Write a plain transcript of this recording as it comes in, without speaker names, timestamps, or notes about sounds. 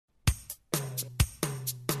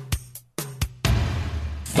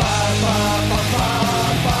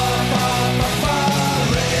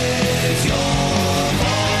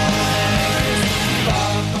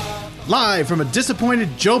Live from a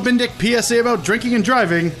disappointed Joe Bendick PSA about drinking and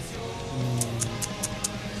driving.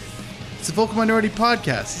 It's the Vocal Minority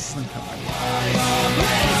Podcast. This is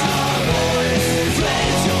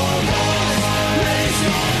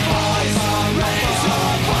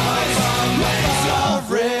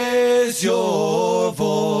Raise your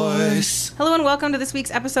voice. Hello and welcome to this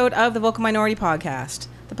week's episode of the Vocal Minority Podcast,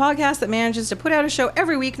 the podcast that manages to put out a show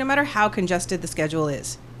every week no matter how congested the schedule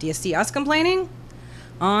is. Do you see us complaining?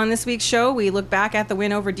 On this week's show, we look back at the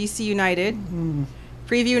win over DC United,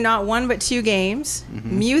 preview not one but two games,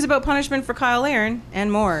 muse about punishment for Kyle Aaron,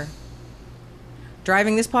 and more.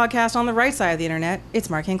 Driving this podcast on the right side of the internet, it's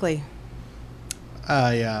Mark Hinckley.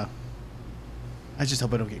 I just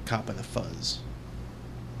hope I don't get caught by the fuzz.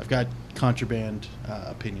 I've got contraband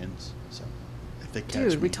opinions, so if they catch me.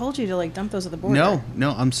 Dude, we told you to dump those at the border.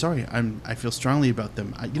 No, I'm sorry. I feel strongly about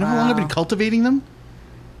them. You know how long I've been cultivating them?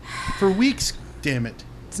 For weeks, damn it.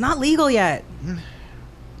 It's not legal yet. It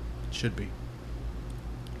should be.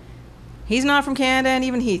 He's not from Canada, and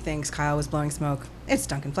even he thinks Kyle was blowing smoke. It's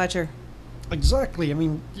Duncan Fletcher. Exactly. I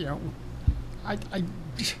mean,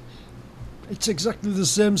 it's exactly the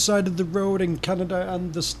same side of the road in Canada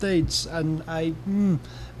and the States, and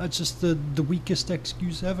that's just the weakest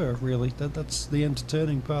excuse ever, really. That's the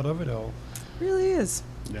entertaining part of it all. Really is.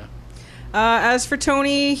 Yeah. As for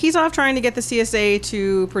Tony, he's off trying to get the CSA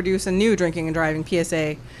to produce a new drinking and driving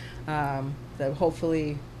PSA that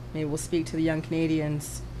hopefully maybe will speak to the young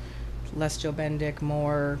Canadians. Less Joe Bendick,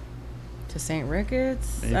 more to St.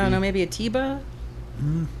 Ricketts. Maybe. I don't know, maybe a Tiba.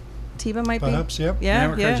 Tiba might Perhaps, be. yep. Yeah,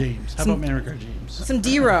 Maricar James. How about Maricar James? Some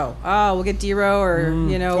D-Row. Oh, we'll get D-Row or,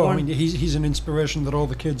 I mean, he's an inspiration that all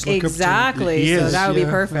the kids look up to. Exactly. He So is, that would be yeah.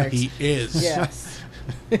 perfect. He is. Yes.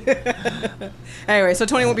 Anyway, so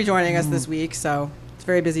Tony won't be joining us this week, so it's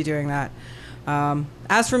very busy doing that.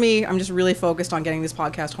 As for me, I'm just really focused on getting this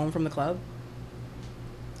podcast home from the club.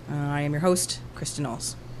 I am your host, Kristen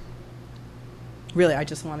Knowles. Really, I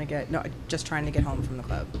just want to just trying to get home from the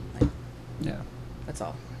club. Yeah. That's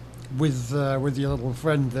all. With your little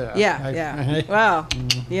friend there. Yeah. Well,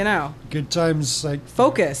 Good times,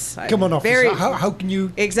 focus. Come on, officer. How can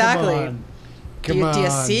you... Exactly. Come on. Do you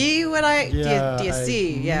see what I... Yeah, do you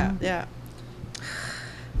see? Yeah.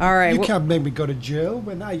 All right. You can't make me go to jail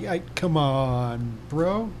when I come on,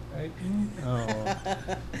 bro.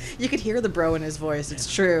 You could hear the bro in his voice.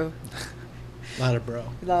 It's true. A lot of bro.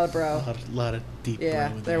 A lot of bro. A lot of deep bro.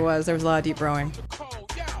 Yeah, there was a lot of deep broing.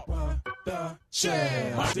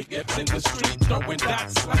 My dick gets in the street, throwing that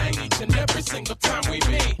slang each and every single time we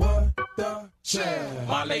meet.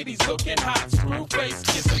 My ladies looking hot, screw face,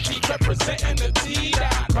 kissing teeth, representing the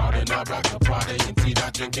T-Dot. Party now, rock the party, and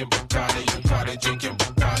T-Dot drinking Bacardi, and party drinking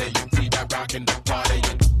Bacardi, and T-Dot rocking the party,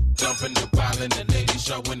 and jumping the violin, and ladies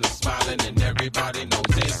showing the smiling, and everybody knows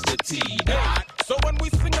it's the T-Dot. So when we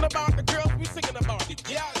singing about the girls, we singing about the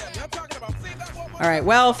I'm talking about, see that one. All right,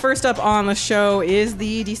 well, first up on the show is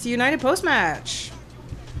the DC United post-match.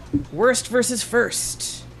 Worst versus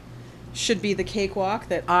first. Should be the cakewalk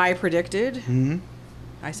that I predicted. Mm-hmm.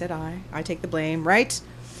 I said I take the blame, right?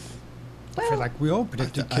 I feel like we all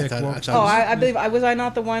predicted cakewalks. I believe was I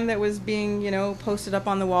not the one that was being, posted up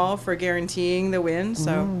on the wall for guaranteeing the win?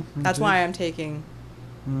 So that's why I'm taking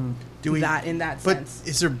that in that sense. But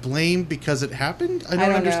is there blame because it happened? I don't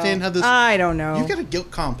don't understand know. how this... I don't know. You've got a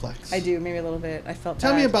guilt complex. I do, maybe a little bit. I felt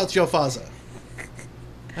Tell bad. me about Joe Faza.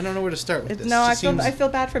 I don't know where to start with this. No, I It feel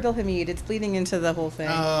bad for Bill Hamid. It's bleeding into the whole thing.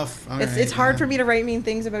 It's hard for me to write mean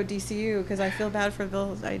things about DCU because I feel bad for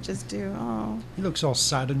Bill. I just do. Oh. He looks all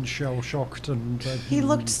sad and shell-shocked. And he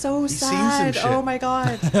looked so He's sad. seen some shit. Oh, my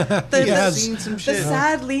God. He's seen some shit. The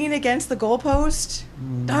sad lean against the goalpost.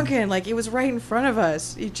 Duncan, it was right in front of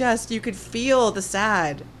us. You could feel the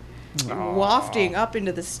sad wafting up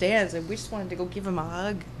into the stands, and we just wanted to go give him a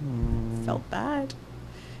hug. Felt bad.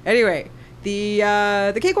 Anyway,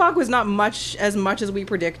 the cakewalk was not as much as we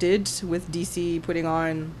predicted, with DC putting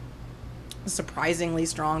on a surprisingly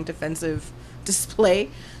strong defensive display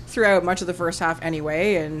throughout much of the first half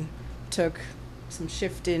anyway, and took some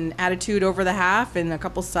shift in attitude over the half and a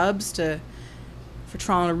couple subs for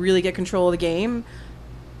Toronto to really get control of the game.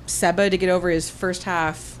 Seba to get over his first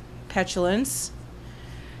half petulance.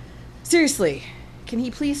 Seriously, can he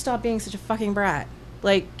please stop being such a fucking brat?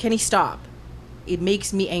 Can he stop? It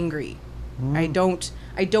makes me angry. I don't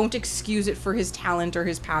excuse it for his talent or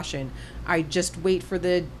his passion. I just wait for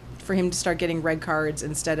him to start getting red cards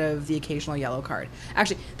instead of the occasional yellow card.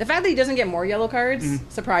 Actually, the fact that he doesn't get more yellow cards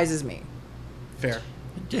surprises me. Fair.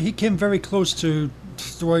 He came very close to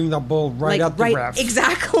throwing that ball right at the ref.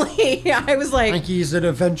 Exactly. I was like, Yankees that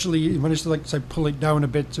eventually managed to like say pull it down a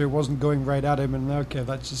bit so it wasn't going right at him, and okay,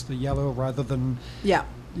 that's just the yellow rather than yeah,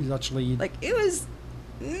 he's actually like it was.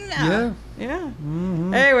 Yeah. Yeah.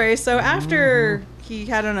 Mhm. Anyway, so after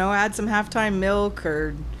he, I don't know, had some halftime milk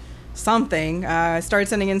or something, started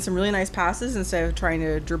sending in some really nice passes instead of trying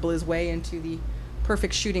to dribble his way into the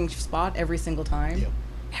perfect shooting spot every single time. Yep.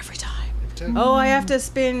 Every time. Oh, I have to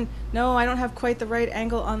spin. No, I don't have quite the right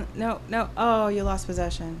angle on. No. Oh, you lost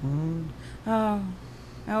possession.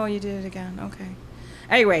 Oh, you did it again. Okay.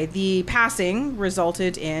 Anyway, the passing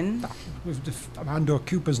resulted in. If Armando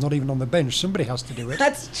Cooper's not even on the bench, somebody has to do it.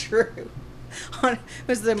 That's true. It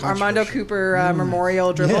was the Armando Controversial. Cooper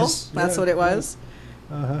memorial dribble. Yes, That's yeah, what it was.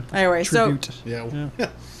 Uh-huh. Anyway, Tribute. Yeah.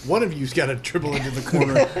 One of you's got to dribble into the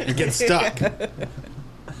corner and get stuck.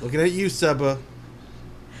 Looking at you, Seba.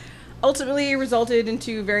 Ultimately resulted in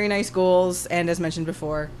 2 very nice goals, and as mentioned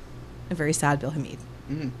before, a very sad Bill Hamid.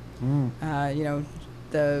 You know,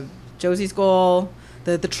 the Josie's goal,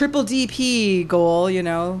 the triple DP goal. You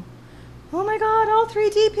know, oh my God, all 3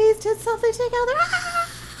 DPs did something together. Ah!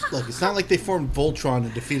 Look, it's not like they formed Voltron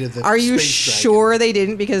and defeated the Are you Space Dragon. sure they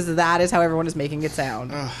didn't? Because that is how everyone is making it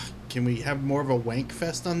sound. Can we have more of a wank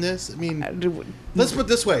fest on this? I mean, let's put it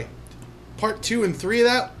this way. Part 2 and 3 of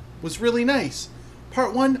that was really nice.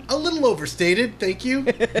 Part 1, a little overstated, thank you.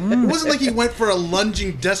 It wasn't like he went for a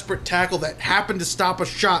lunging, desperate tackle that happened to stop a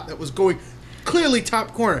shot that was going clearly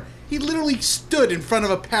top corner. He literally stood in front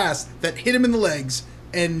of a pass that hit him in the legs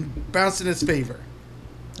and bounced in his favor.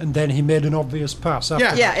 And then he made an obvious pass after.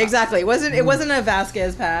 Yeah. Yeah, exactly. It wasn't a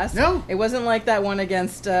Vasquez pass. No. It wasn't like that one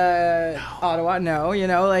against Ottawa. No, you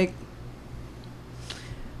know, like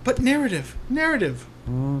But narrative.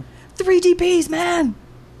 3 DPs, man.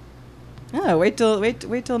 Oh, wait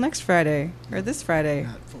till next Friday or this Friday.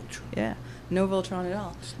 Not Voltron. Yeah, no Voltron at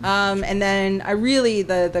all. And then I really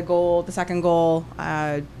the second goal,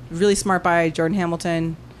 really smart by Jordan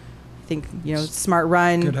Hamilton. I think, you know, smart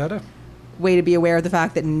run. Good header. Way to be aware of the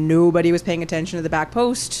fact that nobody was paying attention to the back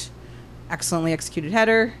post. Excellently executed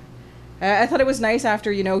header. I thought it was nice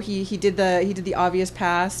after, you know, he did the obvious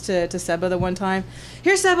pass to Seba the one time.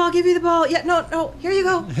 Here, Seba, I'll give you the ball. Yeah, no, here you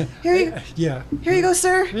go. Here you go,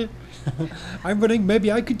 sir. I'm running.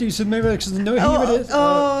 Maybe I could do some. Maybe because no, here it is.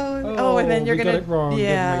 And then you're we gonna got it wrong.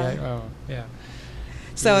 yeah. Didn't we? Oh, yeah.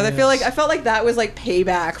 So I felt like that was like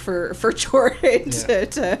payback for Jordan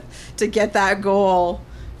Yeah. to get that goal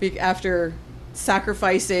after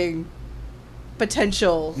sacrificing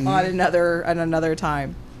potential on another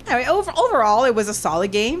time. Anyway, overall, it was a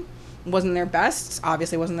solid game. It wasn't their best.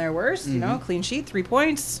 Obviously, wasn't their worst. You know, clean sheet, 3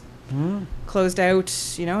 points. Closed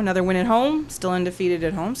out, you know, another win at home. Still undefeated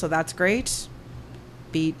at home, so that's great.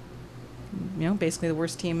 Beat, you know, basically the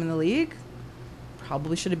worst team in the league.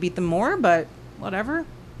 Probably should have beat them more, but whatever.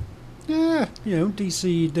 Yeah, you know,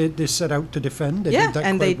 DC they set out to defend. They did that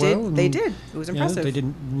and quite they well, did. They did. It was you know, impressive. they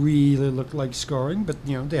didn't really look like scoring, but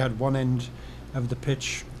you know, they had one end of the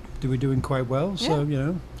pitch they were doing quite well. So you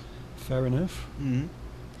know, fair enough. Mm-hmm.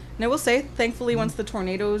 And I will say, thankfully, once the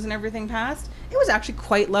tornadoes and everything passed, it was actually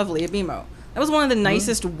quite lovely at BMO. That was one of the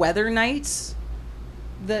nicest weather nights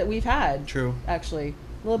that we've had. True. Actually,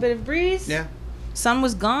 a little bit of breeze. Yeah. Sun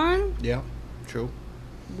was gone. Yeah. True.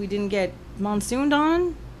 We didn't get monsooned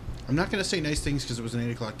on. I'm not going to say nice things because it was an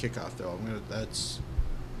 8 o'clock kickoff, though.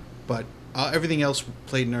 But everything else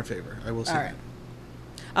played in our favor. I will say All right.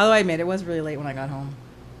 Although I admit it was really late when I got home.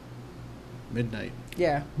 Midnight.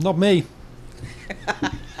 Yeah. Not me.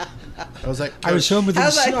 I was like, I was home within.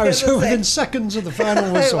 How's that? I was home Say- within seconds of the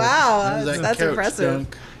final whistle. Wow, Couch that's impressive.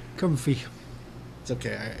 dunk. Comfy. It's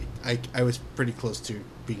okay. I was pretty close to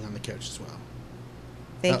being on the couch as well.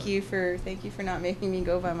 Thank you for not making me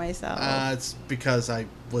go by myself. It's because I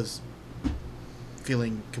was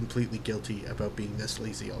feeling completely guilty about being this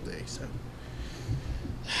lazy all day. So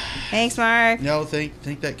Thanks, Mark. no,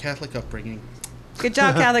 thank that Catholic upbringing. Good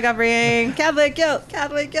job, Catholic upbringing. Catholic guilt.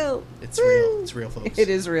 Catholic guilt. It's real. It's real, folks. It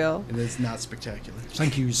is real. It is not spectacular.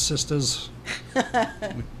 Thank you, sisters.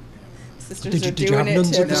 Sisters Did you- are did you doing have it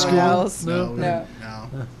nuns to at the everyone school? else. No. No.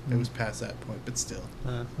 It was past that point, but still.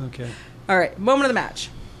 Okay. All right, moment of the match.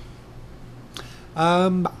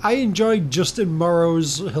 I enjoyed Justin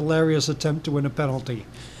Morrow's hilarious attempt to win a penalty.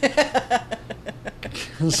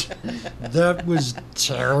 'Cause that was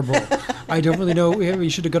terrible. I don't really know. He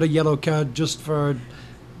should have got a yellow card just for.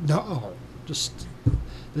 No, just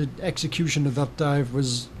the execution of that dive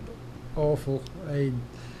was awful. It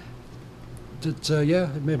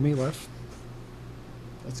made me laugh.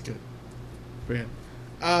 That's good. Brilliant.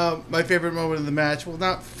 My favorite moment of the match, well,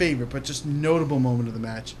 not favorite, but just notable moment of the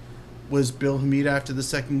match, was Bill Hamid after the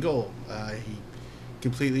second goal. He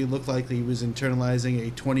completely looked like he was internalizing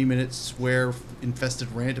a 20-minute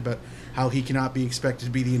swear-infested rant about how he cannot be expected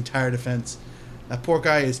to be the entire defense. That poor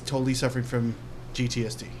guy is totally suffering from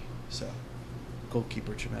GTSD, so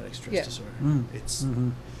goalkeeper traumatic stress disorder. It's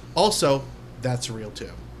also that's real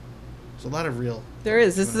too. There's a lot of real. There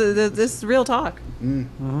is. This is real talk.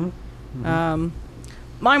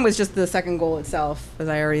 Mine was just the second goal itself, as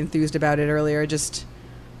I already enthused about it earlier. Just,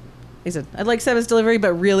 like I said, I like Seba's delivery,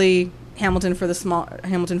 but really Hamilton for the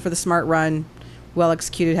smart run, well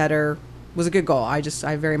executed header was a good goal. I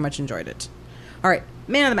very much enjoyed it. All right,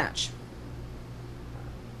 man of the match.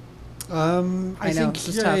 I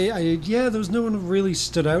think there was no one who really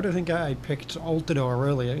stood out. I think I picked Altidore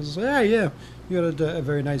earlier. I was like, you had a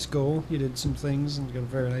very nice goal. You did some things and you got a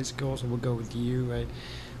very nice goal, so we'll go with you.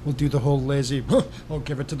 We'll do the whole lazy, I'll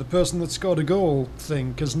give it to the person that scored a goal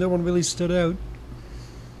thing, because no one really stood out.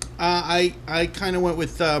 I kind of went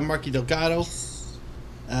with Marky Delgado.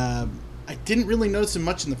 I didn't really notice him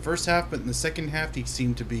much in the first half, but in the second half he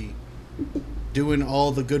seemed to be doing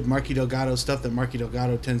all the good Marky Delgado stuff that Marky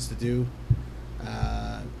Delgado tends to do.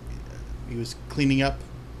 He was cleaning up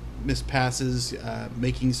missed passes,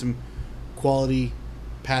 making some quality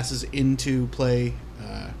passes into play.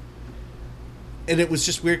 And it was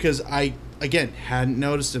just weird because I, again, hadn't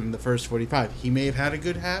noticed him in the first 45. He may have had a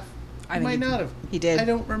good half. He might not have. He did. I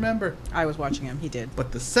don't remember. I was watching him. He did.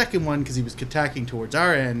 But the second one, because he was attacking towards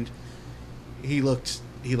our end, he looked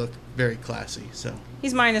very classy. So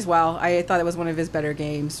he's mine as well. I thought it was one of his better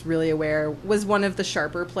games. Really aware. Was one of the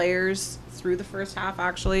sharper players through the first half,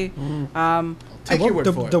 actually. I'll take your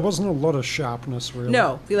word for it. There wasn't a lot of sharpness, really.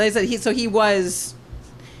 No, he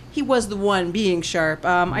was the one being sharp.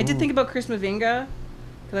 I did think about Chris Mavinga,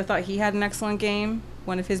 because I thought he had an excellent game.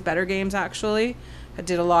 One of his better games, actually. I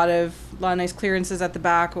did a lot of nice clearances at the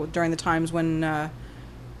back during the times when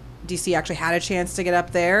DC actually had a chance to get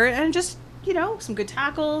up there. And just, some good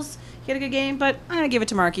tackles. He had a good game, but I'm going to give it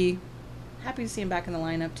to Marky. Happy to see him back in the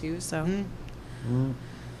lineup, too. So, All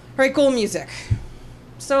right, goal music.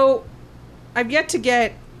 So, I've yet to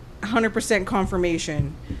get 100%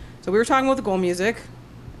 confirmation. So, we were talking about the goal music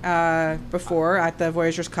before at the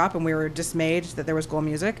Voyageurs Cup, and we were dismayed that there was goal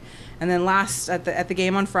music. And then last at the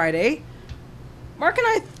game on Friday, Mark and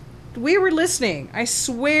I, we were listening. I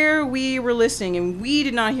swear we were listening, and we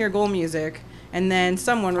did not hear goal music. And then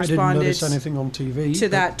someone responded. I didn't notice anything on TV to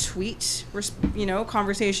that tweet,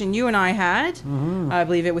 conversation you and I had. Mm-hmm. I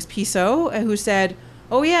believe it was Piso who said,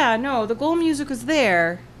 "Oh yeah, no, the goal music was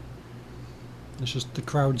there. It's just the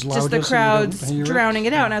crowd's louder. Just the crowd's drowning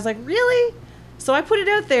it out." And I was like, "Really?" So I put it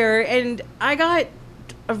out there, and I got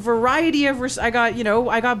a variety of I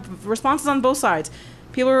got responses on both sides.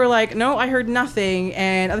 People were like, "No, I heard nothing,"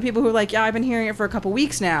 and other people who were like, "Yeah, I've been hearing it for a couple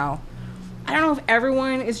weeks now." I don't know if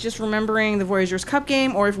everyone is just remembering the Voyageurs Cup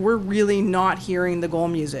game or if we're really not hearing the goal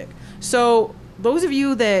music. So those of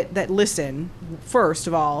you that listen, first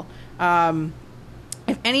of all,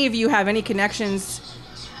 if any of you have any connections.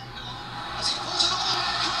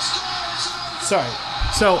 Sorry.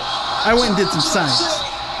 So I went and did some science.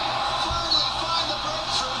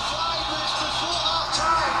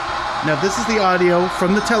 Now this is the audio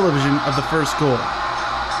from the television of the first goal.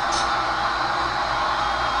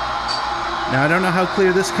 Now, I don't know how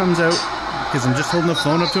clear this comes out, because I'm just holding the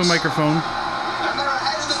phone up to a microphone,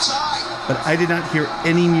 but I did not hear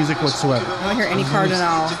any music whatsoever. I don't hear any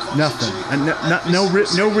Cardinal. Nothing. And no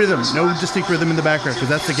rhythm, no distinct rhythm in the background, because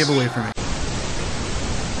that's the giveaway for me.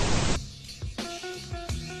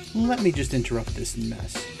 Let me just interrupt this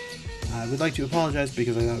mess. I would like to apologize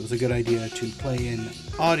because I thought it was a good idea to play an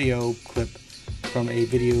audio clip from a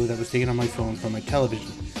video that was taken on my phone from my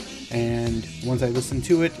television. And once I listened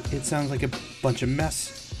to it, it sounds like a bunch of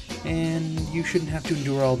mess, and you shouldn't have to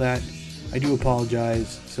endure all that. I do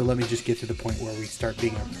apologize, so let me just get to the point where we start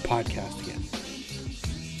being a podcast again.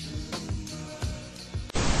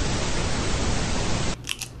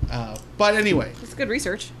 But anyway. It's good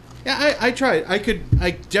research. Yeah, I tried. I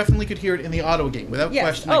definitely could hear it in the auto game, without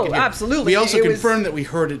question. Oh, absolutely. We also confirmed that we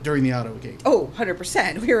heard it during the auto game. Oh,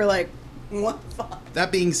 100%. We were like, what the fuck? That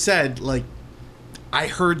being said, I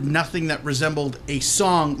heard nothing that resembled a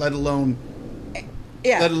song, let alone,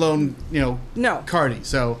 no. Cardi.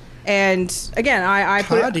 So, and again, I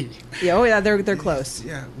put Cardi. They're close.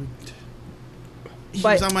 Yeah, he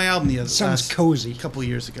was on my album the other. Sounds cozy. A couple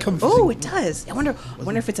years ago. Oh, it does. I wonder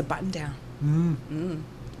if it's a button down. No,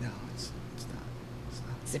 it's not.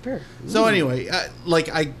 Zipper. So anyway,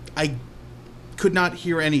 I could not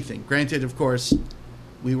hear anything. Granted, of course,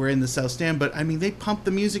 we were in the south stand, but I mean, they pump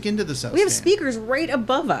the music into the south We have stand. speakers right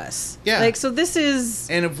above us. Yeah. Like, so this is...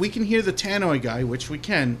 And if we can hear the tannoy guy, which we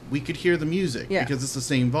can, we could hear the music Yeah. because it's the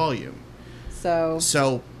same volume. So...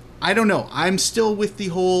 So, I don't know. I'm still with the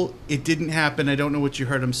whole, it didn't happen, I don't know what you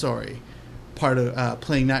heard, I'm sorry, part of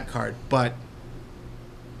playing that card. But,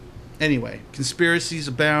 anyway, conspiracies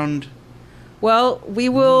abound. Well, we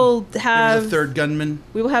will There was have... a third gunman.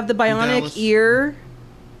 We will have the bionic Dallas. ear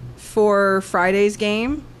for Friday's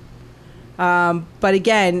game. But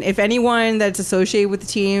again, if anyone that's associated with the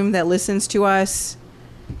team that listens to us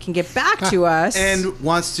can get back to us... And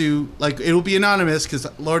wants to, like, it'll be anonymous because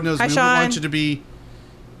Lord knows Hi, we don't want Sean. you to be,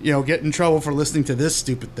 get in trouble for listening to this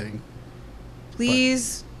stupid thing.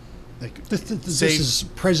 Please... Like, This say- is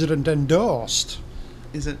president endorsed.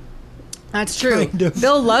 Is it? That's true. Kind of.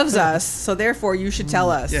 Bill loves us, so therefore you should tell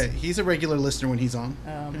us. Yeah, he's a regular listener when he's on.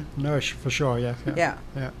 No, for sure, yeah. Yeah.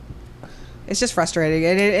 Yeah. It's just frustrating.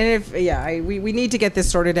 And if we need to get this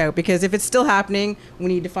sorted out because if it's still happening, we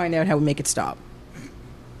need to find out how we make it stop.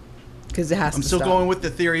 Because it has I'm to still stop. going with the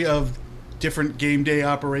theory of different game day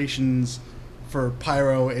operations for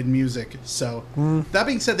pyro and music. So, that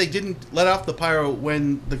being said, they didn't let off the pyro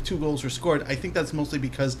when the 2 goals were scored. I think that's mostly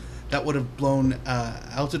because that would have blown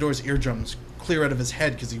Altidor's eardrums clear out of his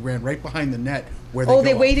head because he ran right behind the net where they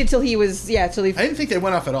they go waited till he was... Yeah, till he... off. I didn't think they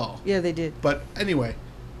went off at all. Yeah, they did. But anyway,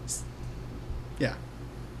 yeah,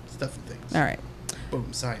 stuff and things. All right.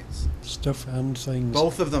 Boom, science. Stuff and things.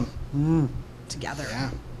 Both of them. Together.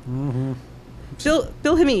 Yeah.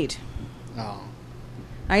 Bill Hamid. Oh,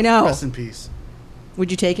 I know. rest in peace. Would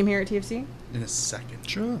you take him here at TFC? In a second.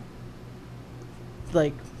 Sure.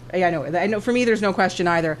 Like, I know. For me, there's no question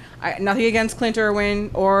either. Nothing against Clint Irwin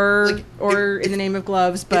or Like, in the name of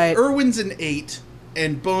gloves, but if Irwin's an 8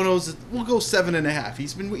 and Bono's, we'll go 7.5.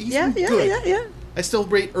 He's been good. yeah. I still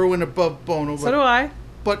rate Irwin above Bono. So do I.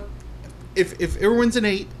 But if Irwin's an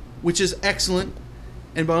 8, which is excellent,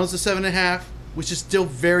 and Bono's a 7.5, which is still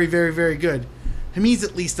very, very, very good, Hamid's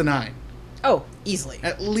at least a 9. Oh, easily.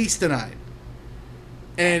 At least a 9.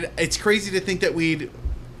 And it's crazy to think that we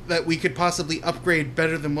could possibly upgrade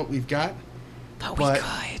better than what we've got. But But-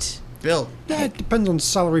 we could. Bill, Yeah, it depends on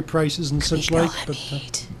salary prices and such Bill like. But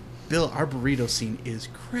Hamid. Bill, our burrito scene is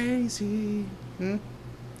crazy.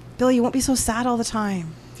 Bill, you won't be so sad all the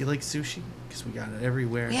time. Do you like sushi? Because we got it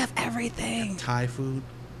everywhere. We have everything. Thai food,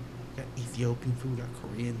 we got Ethiopian food, we got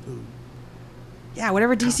Korean food. Yeah,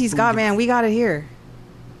 whatever DC's food got, to- man, we got it here.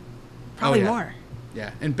 Probably Oh, yeah. more.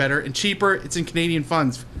 Yeah, and better and cheaper. It's in Canadian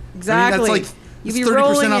funds. Exactly. I mean, that's like You'd it's be 30%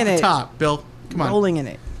 rolling off in the it. top. Bill, come on. Rolling in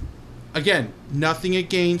it. Again, nothing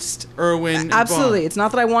against Irwin. and Absolutely. Bond. It's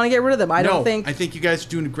not that I want to get rid of them. I No, don't think. I think you guys are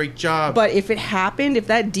doing a great job. But if it happened, if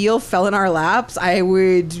that deal fell in our laps, I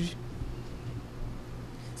would.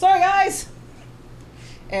 Sorry, guys.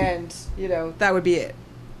 And that would be it.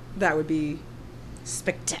 That would be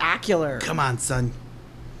spectacular. Come on, son.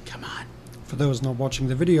 Come on. for those not watching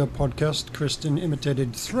the video podcast, Kristen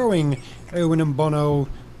imitated throwing Owen and Bono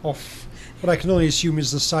off what I can only assume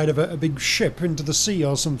is the side of a big ship into the sea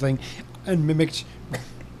or something, and mimicked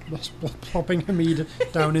plopping Hamid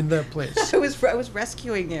down in their place. I was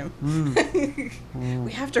rescuing him.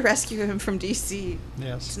 We have to rescue him from DC. It's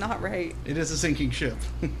Yes. not right. It is a sinking ship.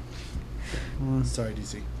 Sorry,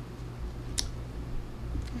 DC.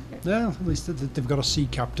 Yeah, at least they've got a sea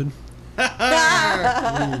captain.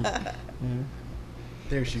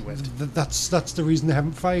 There she went. That's the reason they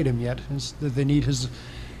haven't fired him yet, is that they need his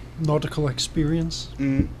nautical experience.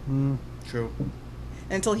 True.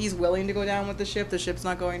 Until he's willing to go down with the ship's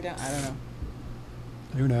not going down. I don't know.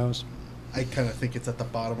 Who knows? I kind of think it's at the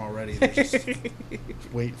bottom already. They're just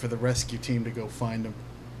waiting for the rescue team to go find him.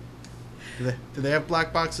 Do they have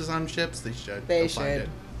black boxes on ships? They should. They They'll find should. it.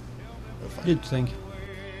 They'll find You'd think.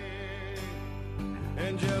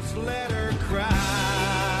 And just let her cry.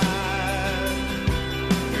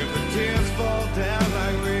 If the tears fall down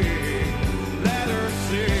like rain, let her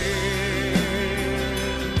sing.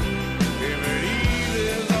 If it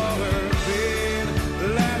eases all her pain,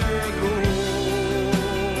 let her go.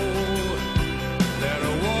 Let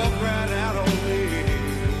her walk right out on me.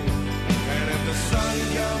 And if the sun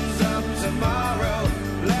comes up tomorrow,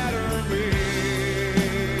 let her be.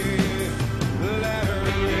 Let her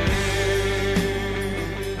be.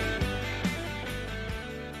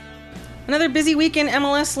 Another busy week in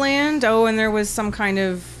MLS land. Oh, and there was some kind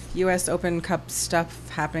of U.S. Open Cup stuff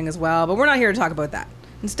happening as well, but we're not here to talk about that.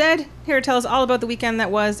 Instead, here to tell us all about the weekend that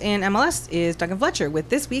was in MLS is Duncan Fletcher with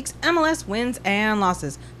this week's MLS wins and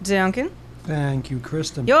losses. Duncan, Thank you,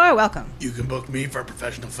 Kristen. you're welcome. You can book me for a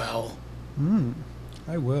professional foul.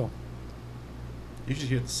 I will. You should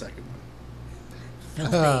hear the second one.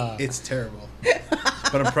 It's terrible.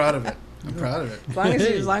 But I'm proud of it. I'm proud of it.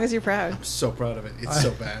 As long as you're proud. I'm so proud of it. It's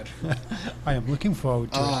so bad. I am looking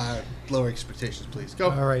forward to it. Lower expectations, please.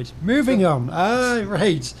 Go. All right, moving on.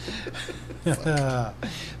 Right.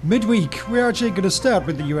 Midweek, we're actually going to start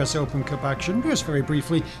with the US Open Cup action. Just very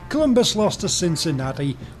briefly, Columbus lost to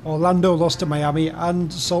Cincinnati, Orlando lost to Miami,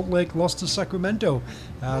 and Salt Lake lost to Sacramento.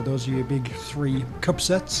 Those are your big 3 cup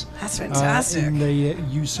sets. That's fantastic. In the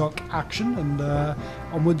USOC action, and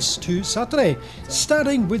onwards to Saturday.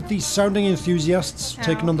 Starting with the Sounding Enthusiasts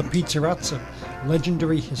taking on the Pizza Rats at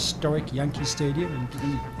legendary historic Yankee Stadium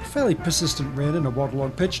in fairly persistent rain and a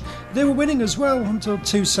waterlogged pitch. They were winning as well until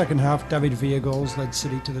 2 second half David Villa goals led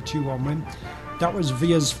City to the 2-1 win. That was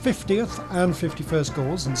Villa's 50th and 51st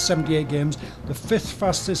goals in 78 games, the 5th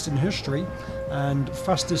fastest in history, and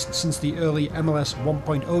fastest since the early MLS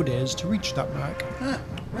 1.0 days to reach that mark.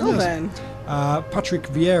 Well then. Patrick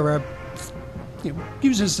Vieira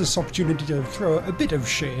uses this opportunity to throw a bit of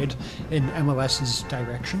shade in MLS's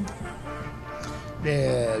direction.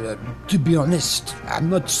 To be honest, I'm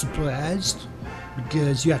not surprised,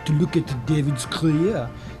 because you have to look at David's career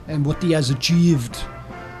and what he has achieved.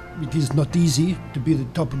 It is not easy to be the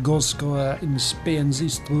top goal scorer in Spain's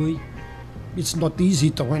history. It's not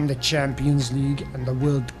easy to win the Champions League and the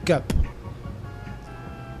World Cup.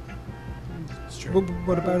 It's true.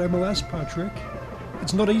 What about MLS, Patrick?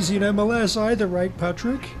 It's not easy in MLS either, right,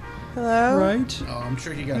 Patrick? Hello? Right? Oh, I'm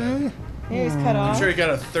sure he got He was cut off. I'm sure he got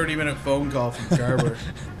a 30-minute phone call from Garber.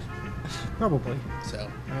 Probably.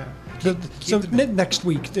 So. Yeah. Next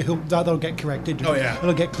week that'll get corrected. Oh, yeah.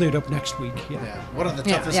 It'll get cleared up next week. Yeah. One of the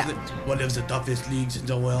toughest. One of the toughest leagues in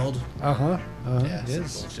the world. Yeah. It some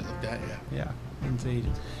is. bullshit like that. Yeah. Yeah, indeed.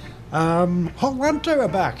 Atlanta are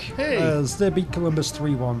back as they beat Columbus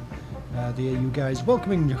 3-1. The AU guys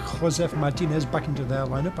welcoming Josef Martinez back into their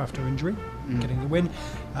lineup after injury, getting the win.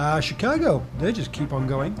 Chicago, they just keep on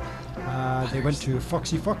going. They went to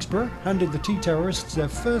Foxy Foxborough, handed the T-Terrorists their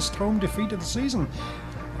first home defeat of the season,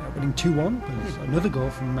 winning 2-1 with another goal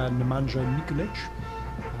from Nemanja Nikolic.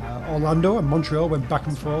 Orlando and Montreal went back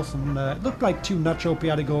and forth, and it looked like 2 Nacho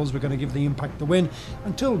Piatti goals were going to give the Impact the win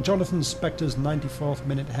until Jonathan Spector's 94th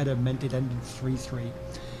minute header meant it ended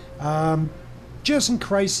 3-3. Jason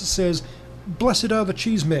Kreis says, "Blessed are the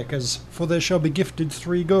cheesemakers, for they shall be gifted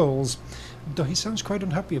 3 goals." Though he sounds quite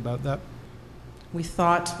unhappy about that. We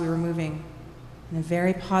thought we were moving in a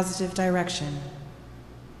very positive direction.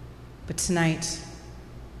 But tonight,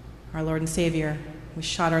 our Lord and Savior, we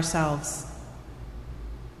shot ourselves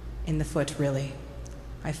in the foot, really.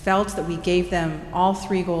 I felt that we gave them all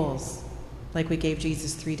 3 goals, like we gave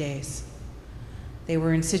Jesus 3 days. They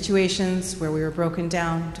were in situations where we were broken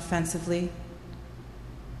down defensively.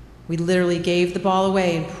 We literally gave the ball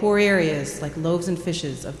away in poor areas like loaves and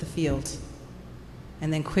fishes of the field.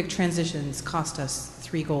 And then quick transitions cost us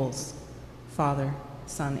 3 goals. Father,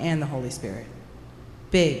 Son, and the Holy Spirit.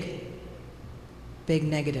 Big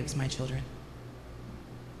negatives, my children.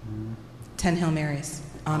 10 Hail Marys.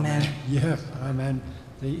 Amen. Yeah, amen.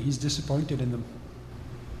 He's disappointed in them.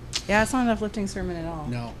 Yeah, it's not an uplifting sermon at all.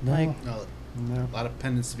 No. No. A lot of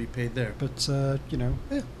penance to be paid there. But,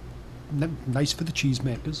 nice for the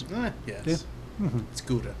cheesemakers. Yes. Yeah. Mm-hmm. It's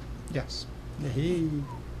Gouda. Yes. Hey.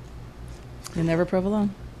 You'll never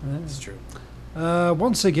provolone. It's true.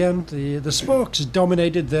 Once again, the Sparks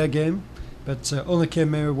dominated their game, but only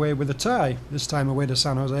came away with a tie, this time away to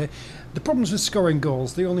San Jose. The problems with scoring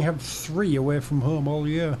goals, they only have 3 away from home all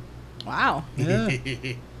year. Wow. Yeah.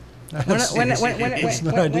 When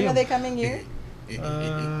ideal. are they coming here?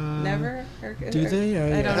 Never? Do they?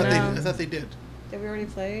 I don't know. I thought they did. Did we already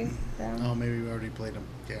play them? Oh, maybe we already played them.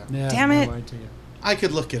 Yeah. Damn it. No idea. I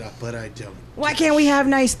could look it up, but I don't. Why can't we have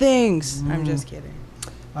nice things? I'm just kidding.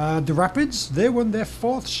 The Rapids, they won their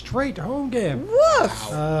 4th straight home game.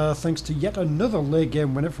 Woof! Thanks to yet another late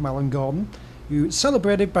game winner from Alan Gordon, who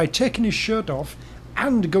celebrated by taking his shirt off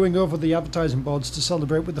and going over the advertising boards to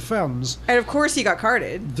celebrate with the fans. And of course he got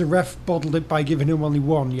carded. The ref bottled it by giving him only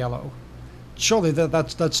 1 yellow. Surely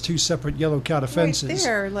that's 2 separate yellow card offences. Right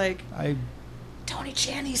there, like... Tony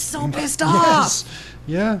Chaney's so pissed off! Yes.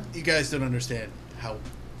 Yeah. You guys don't understand how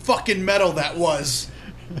fucking metal that was.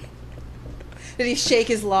 Did he shake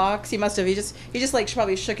his locks? He must have. He just like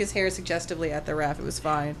probably shook his hair suggestively at the ref. It was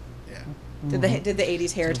fine. Yeah. Did the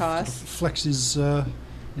 80s hair toss? Flex his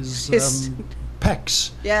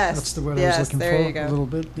pecs. Yes. That's the word I was looking there for. You go. A little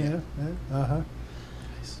bit. Yeah. Uh-huh.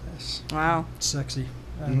 Nice. Wow. Sexy.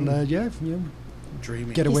 And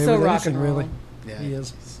Dreamy. get away He's so with rock anything, and roll. really. Yeah. He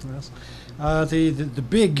is. Yes. The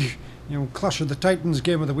big Clash of the Titans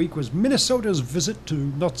game of the week was Minnesota's visit to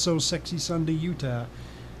not-so-sexy Sunday, Utah.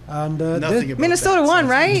 And Nothing about Minnesota that won, says-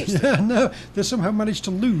 right? yeah, no, they somehow managed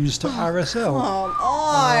to lose to RSL. Come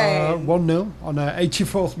on. 1-0 on a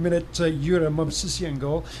 84th minute Jura Movsisyan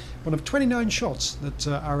goal. One of 29 shots that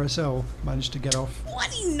RSL managed to get off.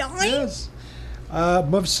 29? Yes.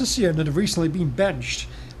 Movsisyan had recently been benched.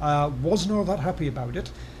 Wasn't all that happy about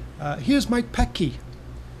it. Here's Mike Petke.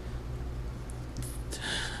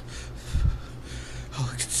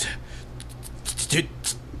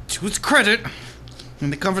 To his credit, in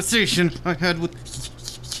the conversation I had with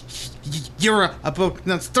Yura about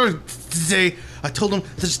starting today, I told him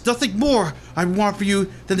there's nothing more I want for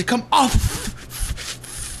you than to come off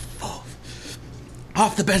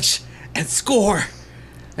the bench and score,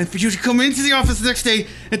 and for you to come into the office the next day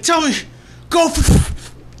and tell me, go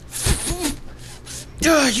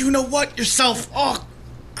you know what yourself. Oh,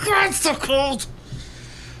 God, it's so cold.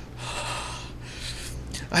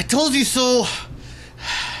 I told you so.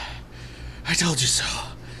 I told you so.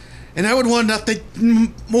 And I would want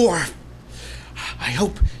nothing more. I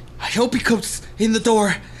hope he comes in the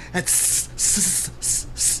door and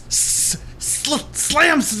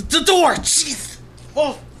slams the door. Jeez.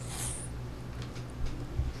 Oh.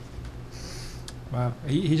 Wow.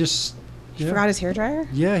 He just... He forgot his hairdryer?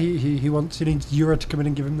 Yeah, he needs Jura to come in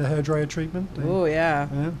and give him the hairdryer treatment. Oh, yeah.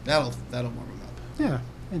 That'll warm him up. Yeah,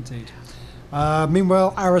 indeed.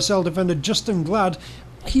 Meanwhile, RSL defender Justin Glad,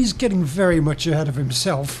 he's getting very much ahead of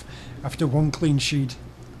himself after one clean sheet.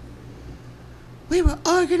 We were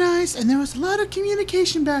organized and there was a lot of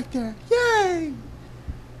communication back there. Yay!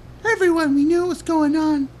 Everyone we knew what was going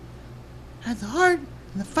on had the heart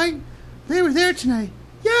and the fight. They were there tonight.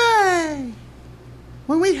 Yay!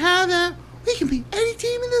 When we have that, we can beat any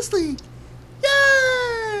team in this league.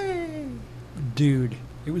 Yay! Dude,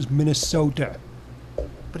 it was Minnesota.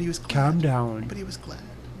 But he was glad. Calm down. But he was glad.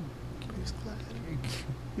 He was glad.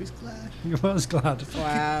 He was glad. He was glad.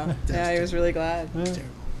 Wow. Yeah, he was really glad. It's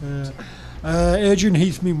terrible. Adrian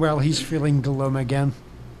Heath, meanwhile, he's feeling glum again.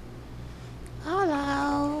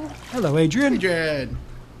 Hello. Hello, Adrian. Adrian,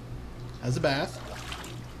 how's the bath?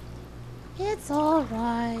 It's all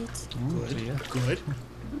right. Good. Good.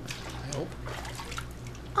 I hope.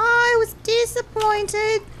 I was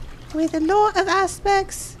disappointed with a lot of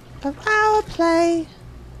aspects of our play.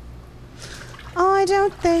 I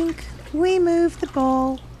don't think we moved the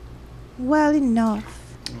ball well enough.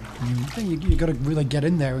 You got to really get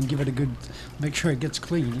in there and give it a good, make sure it gets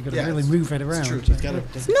clean. You got to really move it around. It's true. He's gotta,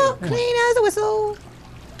 It's not clean as a whistle.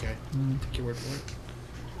 Okay. Take your word for it.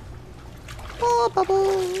 More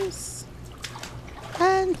bubbles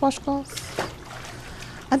and washcloths.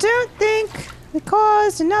 I don't think they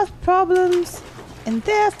caused enough problems in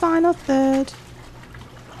their final third.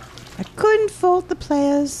 I couldn't fault the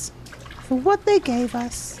players for what they gave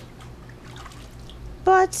us,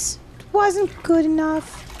 but it wasn't good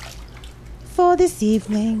enough for this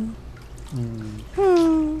evening.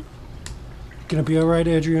 Gonna be all right,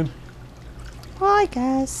 Adrian. I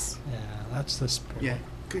guess. Yeah, that's the spirit. Yeah.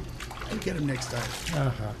 Good. I'll get him next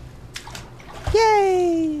time.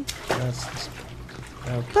 Yay! That's the spirit.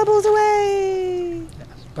 Okay. Bubbles away! Yes.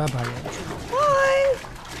 Bye, Adrian. Bye!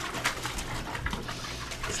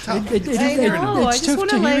 It's tough. I know, I It's just tough wanna,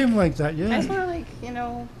 to hear like- him like that. I Yeah. just want to, like, you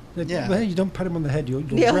know, Yeah. Well, you don't pat him on the head. You'll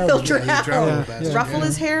Yeah, drown he'll him. drown. You drown a little Yeah, bit. yeah. ruffle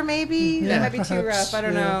his hair maybe? Yeah, That might be too perhaps, rough. I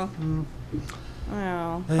don't yeah. know.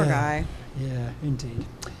 Oh, poor Yeah. guy. Yeah, indeed.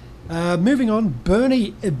 Moving on,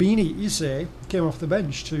 Bernie Ibini Isse came off the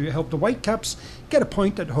bench to help the Whitecaps get a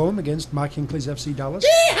point at home against Mark Hinckley's FC Dallas.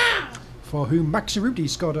 For whom Max Cerruti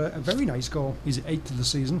scored a very nice goal. He's 8th of the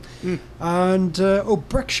season. And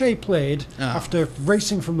O'Breckshay played after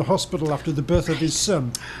racing from the hospital after the birth of his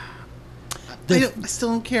son. I still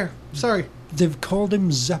don't care. Sorry. They've called him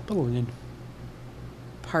Zeppelin.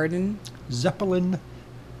 Pardon? Zeppelin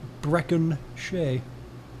Brecken Shea.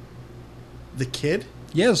 The kid?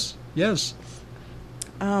 Yes.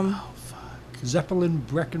 Oh, Zeppelin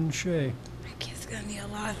Brecken Shea. my kid's gonna need a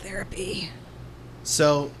lot of therapy.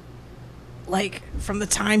 So Like, from the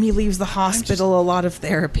time he leaves the hospital, a lot of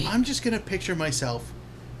therapy. I'm just gonna picture myself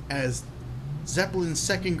as Zeppelin's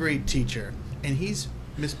second grade teacher, and he's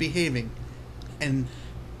misbehaving, and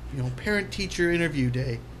parent-teacher interview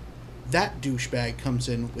day, that douchebag comes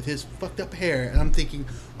in with his fucked up hair, and I'm thinking,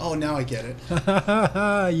 oh, now I get it.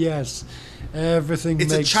 Yes. Everything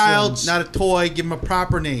It's a makes child, sense. not a toy. Give him a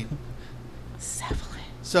proper name. Zeppelin.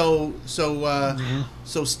 So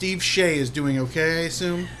Steve Shea is doing okay, I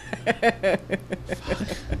assume.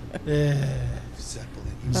 Yeah.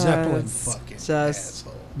 Zeppelin, you Zeppelin. fucking just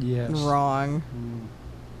asshole. Yes. Wrong.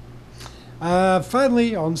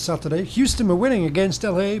 Finally, on Saturday, Houston were winning against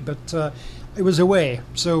LA, but It was away,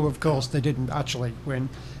 so of course they didn't actually win.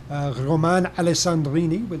 Roman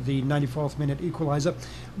Alessandrini with the 94th minute equaliser.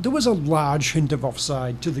 There was a large hint of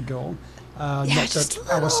offside to the goal. Not just that a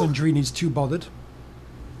little. Alessandrini's too bothered.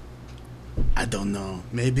 I don't know.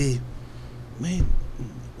 Maybe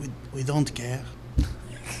we don't care.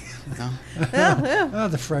 No?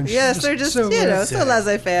 The French. Yes, they're just, so, so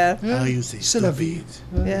laissez-faire. How you say C'est la vie.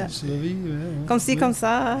 stupid? Yeah. C'est la vie, ouais. Comme ci, comme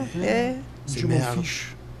ça. Yeah. Je m'en merde.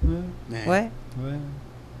 fiche. Ouais, Mais Ouais. ouais,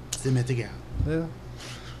 c'est m'est égal. yeah.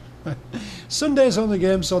 Sunday's only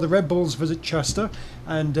game saw the Red Bulls visit Chester,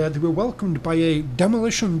 and they were welcomed by a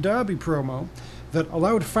Demolition Derby promo that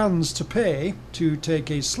allowed fans to pay to take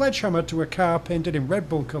a sledgehammer to a car painted in Red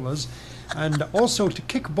Bull colours, and also to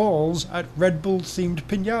kick balls at Red Bull themed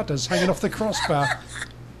pinatas hanging off the crossbar.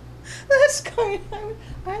 That's going.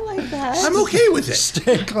 I like that. I'm okay with it.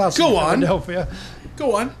 Stay classy. Go on. Philadelphia.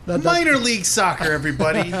 Go on. That- Minor league soccer,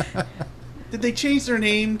 everybody. Did they change their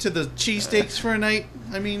name to the cheesesteaks for a night?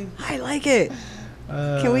 I mean, I like it.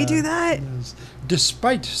 Can we do that? Yes.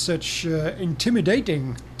 Despite such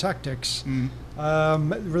intimidating tactics,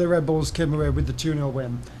 the Red Bulls came away with the 2-0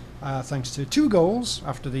 win, thanks to 2 goals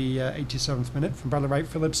after the 87th minute from Bradley Wright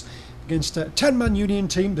Phillips against a 10-man Union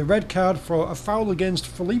team, the red card for a foul against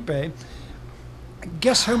Felipe.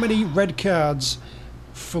 Guess how many red cards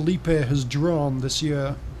Felipe has drawn this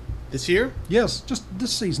year? this year? Yes, just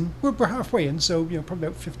this season. We're halfway in, so probably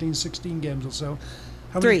about 15, 16 games or so.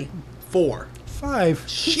 How 3. many? 4. 5.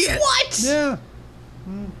 Shit. What? Yeah.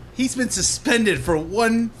 He's been suspended for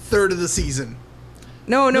 1/3 of the season.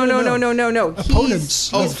 No. Opponents.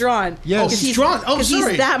 He's drawn. Yes. 'Cause He's drawn. Oh, 'cause sorry.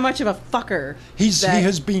 He's that much of a fucker. He that-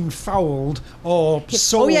 has been fouled or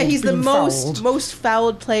sold. Oh yeah, he's the being fouled. most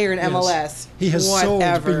fouled player in Yes. MLS. He has sold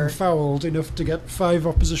Whatever. being fouled enough to get 5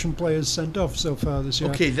 opposition players sent off so far this year.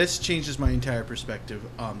 Okay, this changes my entire perspective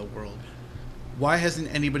on the world. Why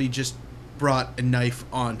hasn't anybody just brought a knife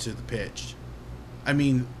onto the pitch? I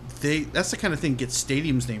mean, that's the kind of thing gets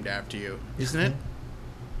stadiums named after you, isn't it?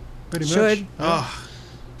 Pretty Should. Oh,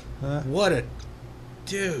 Uh. what a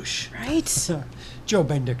douche. Right? much. Joe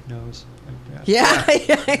Bendick knows. Yeah,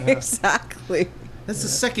 exactly. That's the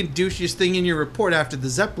second douchiest thing in your report after the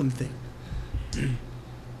Zeppelin thing.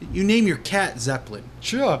 You name your cat Zeppelin.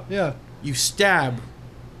 Sure, yeah. You stab.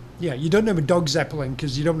 Yeah, you don't name a dog Zeppelin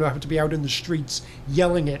because you don't have to be out in the streets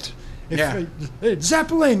yelling it. Yeah. Hey,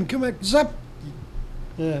 Zeppelin, come on,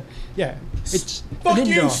 yeah. It's Fuck an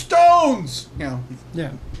you, indoor. Stones! You know,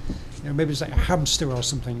 Yeah. Maybe it's like a hamster or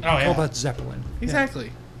something. Oh, yeah. Call that Zeppelin. exactly.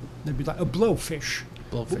 Yeah. It'd be like a blowfish.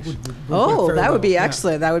 Blowfish. Would Oh, work very that would be well, yeah.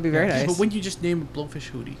 excellent. That would be very Yeah, nice. but wouldn't you just name a blowfish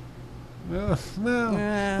Hootie? Well,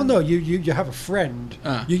 no, you have a friend.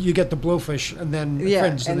 You get the blowfish and then Yeah,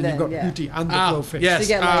 friends, and and then you've then, got yeah. Hootie and the Ah, blowfish. yes. you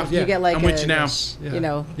get like yeah. you get like I'm with a, you now. Yeah. you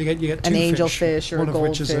know, you get an two angelfish or a one of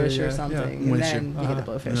which is goldfish a, or something, With and you. then you get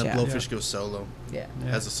the And blowfish. the Yeah. blowfish goes solo. Yeah.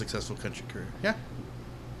 Yeah. Has a successful country career. Yeah.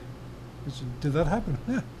 Did that happen?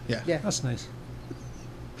 Yeah. Yeah. Yeah. That's nice.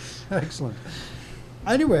 Excellent.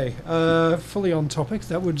 Anyway, fully on topic,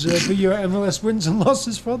 that would be your MLS wins and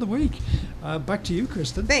losses for the week. Back to you,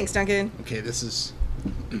 Kristen. Thanks, Duncan. Okay, this is.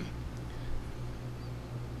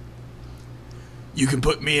 You can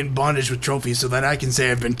put me in bondage with trophies so that I can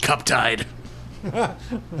say I've been cup tied.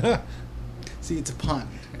 See, it's a pun.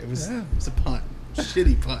 It's a pun.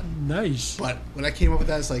 Shitty pun. Nice. But when I came up with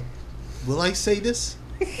that, it's like, will I say this?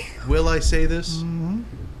 Will I say this? Mm-hmm.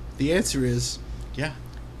 The answer is, yeah.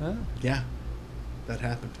 Huh? Yeah. That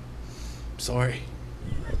happened. Sorry.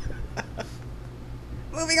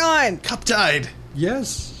 Moving on. Cup tied.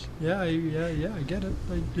 Yes. Yeah, I get it.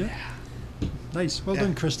 Yeah. Nice. Well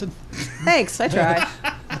done, Kristen. Thanks. I try.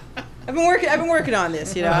 I've been working on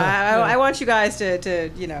this. You know, I want you guys to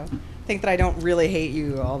think that I don't really hate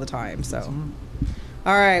you all the time. So,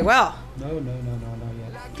 all right. Well. No, not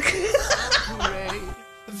yet.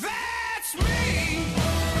 That's me.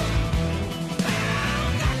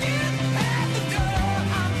 I'm knocking at the door.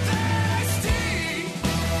 I'm thirsty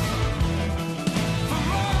for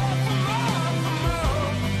more.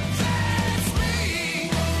 That's me.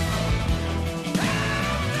 I'm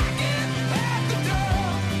knocking at the door.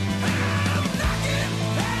 I'm knocking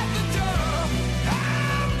at the door.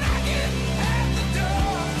 I'm knocking at the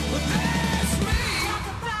door. That's me. Talk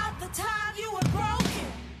about the time you were broken.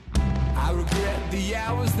 I regret the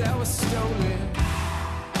hours that were stolen.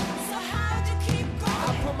 So how'd you keep going?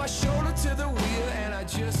 I put my shoulder to the wheel and I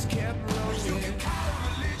just kept rolling. You can call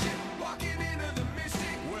it religion, walking into the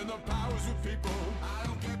mystic. When the powers with people, I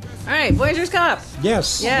don't get pissed. All right. Voyagers Cup.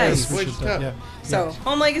 Yes. Yes. we Voyage should, Cup. yeah. So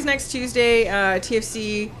home leg is next Tuesday.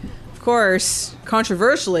 TFC, of of course,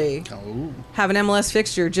 controversially, Oh. have an MLS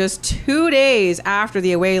fixture just 2 days after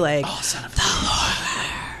the away leg. Oh, son of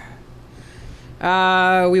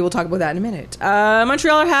We will talk about that in a minute.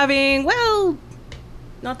 Montreal are having, well,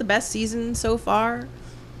 not the best season so far.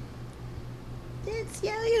 It's,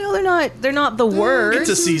 yeah, you know, they're not the worst. It's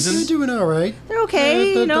a season. They're doing all right. They're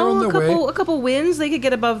okay, They're you know, on their way. a couple wins, they could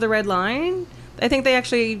get above the red line. I think they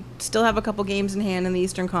actually still have a couple games in hand in the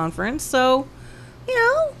Eastern Conference, so, you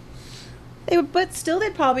know, but still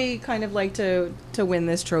they'd probably kind of like to win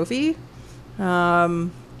this trophy. I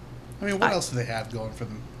mean, what else do they have going for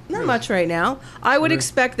them? Not Really? much right now. I would Right.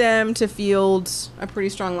 expect them to field a pretty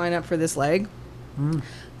strong lineup for this leg.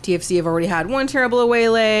 TFC have already had one terrible away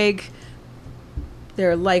leg.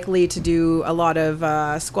 They're likely to do a lot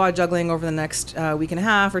of squad juggling over the next week and a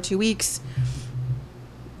half or 2 weeks.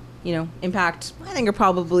 You know, Impact, I think, are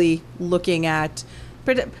probably looking at,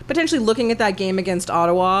 potentially looking at that game against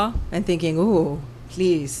Ottawa and thinking, ooh,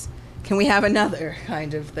 please, can we have another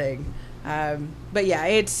kind of thing. But yeah,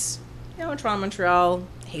 it's, you know, Toronto, Montreal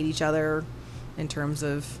hate each other in terms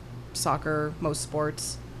of soccer, most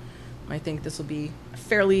sports. I think this will be a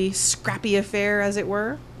fairly scrappy affair, as it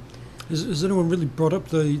were. Has anyone really brought up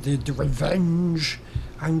the revenge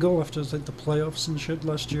angle after like the playoffs and shit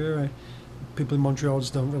last year? People in Montreal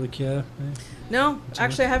just don't really care. No,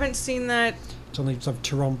 actually, I haven't seen that. It's only like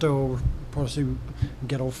Toronto possibly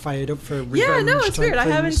get all fired up for revenge. Yeah, no, it's type weird. I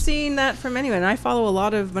haven't things. seen that from anyone. I follow a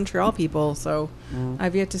lot of Montreal people, so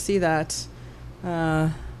I've yet to see that.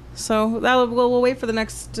 So we'll wait for the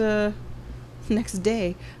next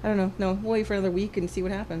day. I don't know. No, we'll wait for another week and see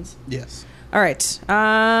what happens. Yes. All right.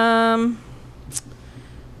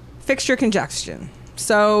 Fixture congestion.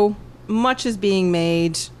 So much is being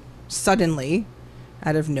made suddenly,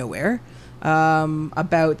 out of nowhere,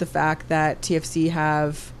 about the fact that TFC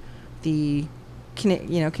have the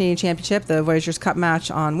Canadian Championship, the Voyageurs Cup match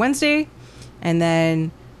on Wednesday, and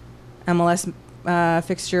then MLS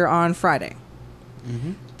fixture on Friday.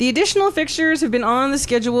 The additional fixtures have been on the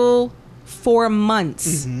schedule for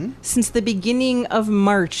months, since the beginning of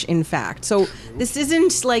March, in fact. So this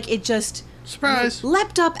isn't like it just Surprise.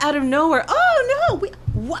 leapt up out of nowhere. Oh no!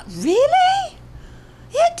 What? Really?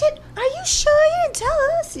 Yeah, are you sure you didn't tell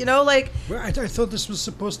us? You know, like. Well, I thought this was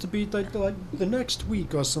supposed to be like the next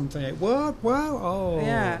week or something. What? Wow. Oh.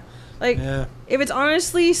 Yeah. Like, Yeah. if it's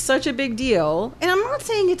honestly such a big deal, and I'm not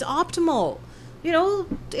saying it's optimal, you know,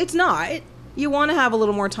 it's not. You want to have a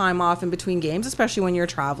little more time off in between games, especially when you're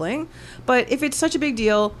traveling. But if it's such a big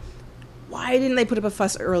deal, why didn't they put up a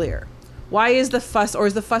fuss earlier? Why is the fuss, or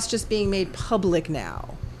is the fuss just being made public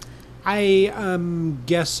now? I am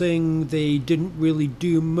guessing they didn't really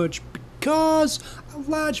do much because a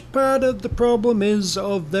large part of the problem is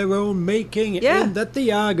of their own making, Yeah. in that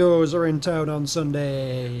the Argos are in town on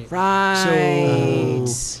Sunday. Right.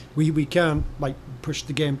 So we can't like push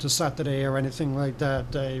the game to Saturday or anything like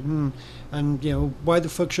that. And you know, why the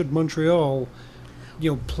fuck should Montreal,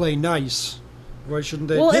 you know, play nice? Why shouldn't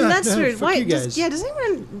they? Well, and that's weird. fuck Why? you guys. Does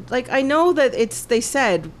anyone like? I know that they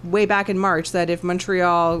said way back in March that if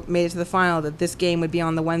Montreal made it to the final, that this game would be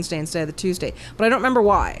on the Wednesday instead of the Tuesday. But I don't remember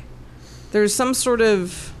why. There's some sort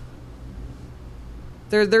of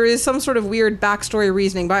there is some sort of weird backstory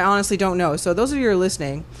reasoning, but I honestly don't know. So those of you who are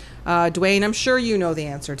listening, Dwayne, I'm sure you know the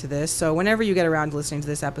answer to this. So whenever you get around to listening to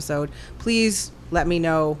this episode, please let me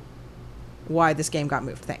know why this game got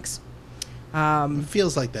moved. Thanks. It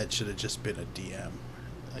feels like that should have just been a DM.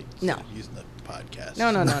 Like, No. instead of using the podcast. No.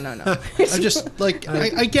 I'm just like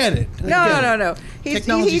I get it. No.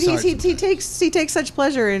 Technology's hard He takes such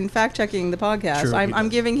pleasure in fact checking the podcast. True, he I'm does.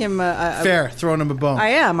 giving him a Fair, throwing him a bone. I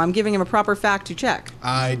am. I'm giving him a proper fact to check.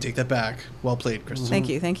 I take that back. Well played, Kristen. Thank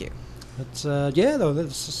you. But yeah, though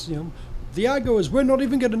that's just, you know, the Argos. We're not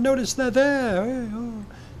even going to notice they're there. Oh.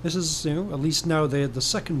 This is, you know, at least now the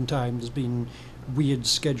second time there's been weird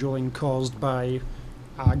scheduling caused by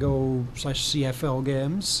Argo/CFL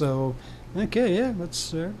games. So okay, yeah,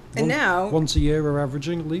 that's now- once a year we're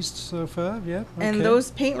averaging at least so far. Yeah, And okay.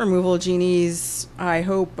 those paint removal genies, I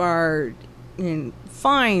hope, are in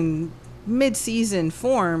fine mid-season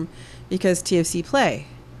form because TFC play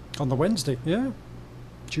on the Wednesday, yeah.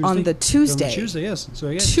 Tuesday. on the Tuesday. On the Tuesday, yes. So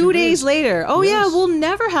yeah, 2 days later. Oh yeah, Yes. we'll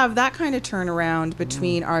never have that kind of turnaround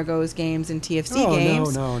between Argos games and TFC Oh,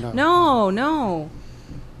 games. no.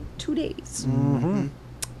 2 days. Mm-hmm.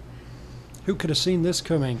 Who could have seen this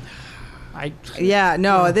coming? Yeah,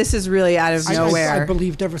 no, this is really out of nowhere. I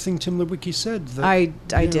believed everything Tim Lewicki said. That, I you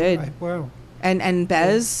know, did. Wow. And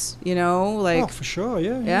Bez, you know, like Oh, for sure,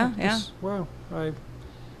 yeah. Yeah. Yes, wow.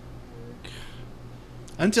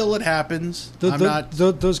 Until it happens, I'm not.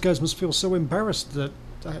 Those guys must feel so embarrassed that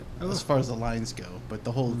as far as the lines go. But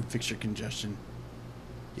the whole fixture congestion,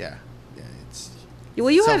 it's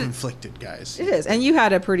Well, you had self-inflicted, guys. it is, and you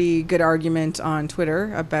had a pretty good argument on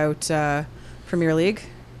Twitter about Premier League.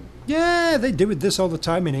 Yeah, they do this all the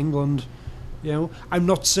time in England. You know, I'm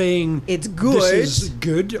not saying It's good. This is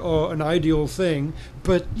good or an ideal thing,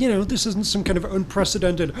 but you know, this isn't some kind of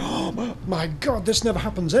unprecedented. Oh my God, this never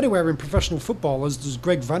happens anywhere in professional football, as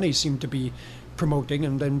Greg Vanny seemed to be promoting,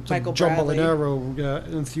 and then Michael John Bradley. Molinaro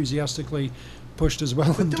enthusiastically pushed as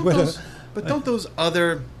well on Don't Twitter. don't those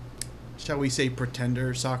other, shall we say,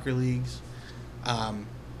 pretender soccer leagues,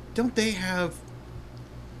 don't they have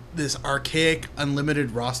this archaic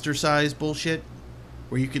unlimited roster size bullshit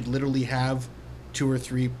where you could literally have 2 or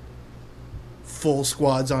 3 full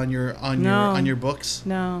squads on your books?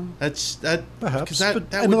 No. That's that. Perhaps, 'cause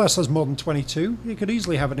but that would, MLS has more than 22. You could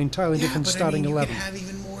easily have an entirely different but starting I mean, 11. You could have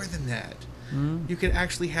even more than that. You could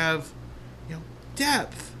actually have,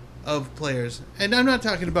 depth of players, and I'm not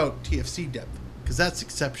talking about TFC depth because that's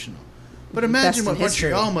exceptional. But imagine Best what in history.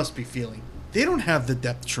 Montreal must be feeling. They don't have the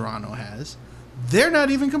depth Toronto has. They're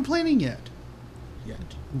not even complaining yet.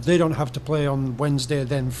 They don't have to play on Wednesday,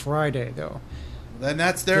 then Friday, though. Then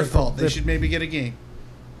that's their fault. They should maybe get a game.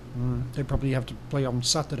 They probably have to play on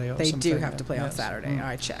Saturday or They something. do have to play on Yes. Saturday.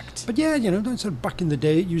 I checked. But yeah, sort of back in the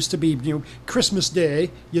day, it used to be, Christmas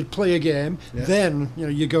Day, you'd play a game, Yeah. then,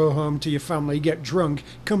 you go home to your family, get drunk,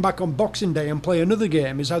 come back on Boxing Day and play another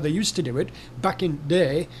game, is how they used to do it back in the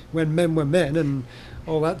day when men were men and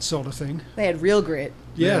all that sort of thing. They had real grit.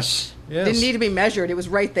 Yes, yes. Didn't need to be measured. It was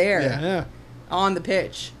right there Yeah. on the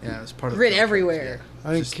pitch. Yeah, it's part of Grit the everywhere.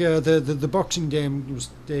 I think the Boxing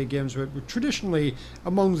Day games were traditionally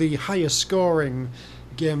among the highest scoring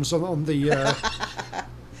games on the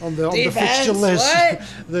on the Defense, fixture list.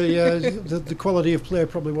 what? The quality of play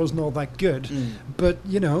probably wasn't all that good, but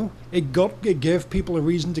it gave people a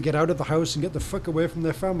reason to get out of the house and get the fuck away from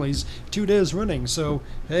their families 2 days running. So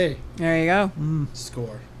hey, There you go.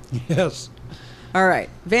 score. yes. All right.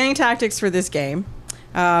 Vanning tactics for this game.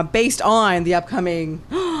 Based on the upcoming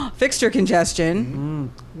fixture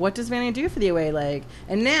congestion, what does Vanning do for the away leg?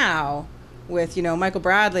 And now, with Michael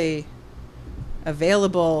Bradley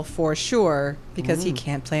available for sure because he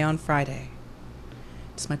can't play on Friday,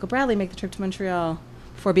 does Michael Bradley make the trip to Montreal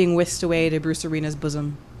before being whisked away to Bruce Arena's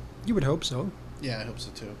bosom? You would hope so. Yeah, I hope so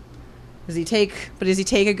too. Does he take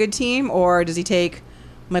a good team, or does he take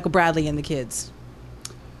Michael Bradley and the kids?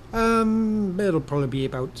 It'll probably be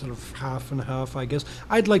about sort of half and half, I guess.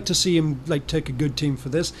 I'd like to see him take a good team for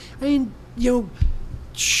this. I mean,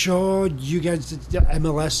 sure, you guys, the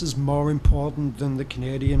MLS is more important than the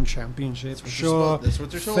Canadian Championship. Sure, that's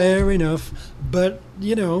what they're told. fair enough. But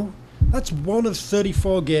that's one of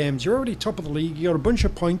 34 games. You're already top of the league. You got a bunch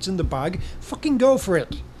of points in the bag. Fucking go for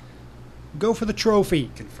it. Go for the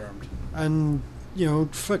trophy. Confirmed. And maybe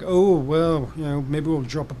we'll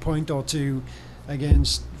drop a point or two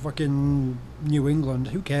against fucking New England.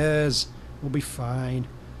 Who cares? We'll be fine.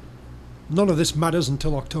 None of this matters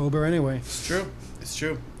until October anyway. It's true. It's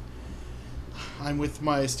true. I'm with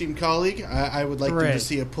my esteemed colleague. I would like them to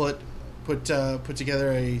see a put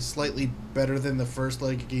together a slightly better than the first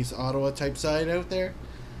leg against Ottawa type side out there,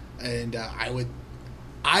 and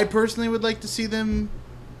I personally would like to see them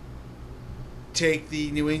take the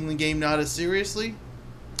New England game not as seriously,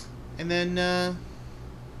 and then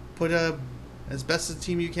put as best a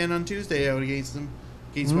team you can on Tuesday out against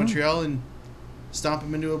Montreal and stomp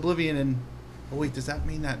them into oblivion. And wait, does that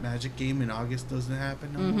mean that Magic game in August doesn't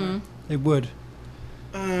happen no more? It would.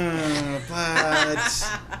 But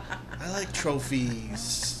I like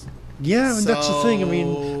trophies. Yeah, and that's the thing. I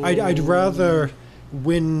mean, I'd rather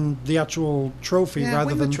win the actual trophy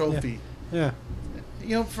rather win than the trophy. Yeah.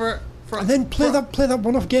 For And then play that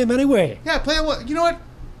one-off game anyway. Yeah, play it. You know what?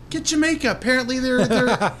 Get Jamaica. Apparently,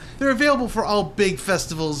 they're available for all big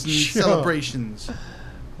festivals and Sure. celebrations.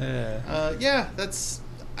 That's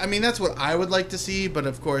what I would like to see. But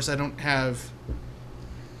of course, I don't have.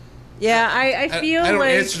 Yeah, I feel I don't like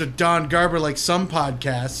answer to Don Garber like some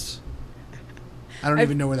podcasts. I don't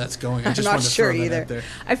even know where that's going. I I'm just not want to sure throw that either. out there.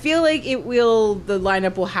 I feel like the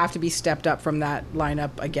lineup will have to be stepped up from that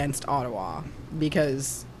lineup against Ottawa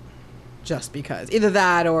because either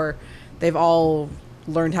that or they've all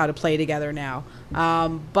learned how to play together now.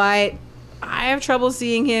 But I have trouble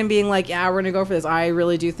seeing him being like, yeah, we're gonna go for this. I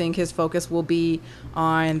really do think his focus will be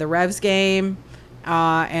on the Revs game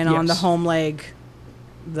and on the home leg,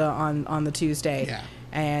 on the Tuesday. Yeah.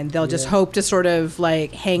 And they'll just hope to sort of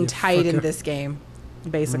hang tight in fucker. this game,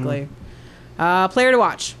 basically. Player to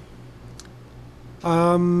watch.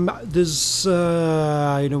 There's,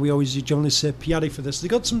 we always generally say Piatti for this. They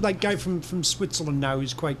got some guy from Switzerland now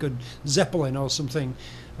who's quite good, Zeppelin or something.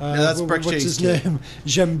 That's Breck what's Shay's his kid. name?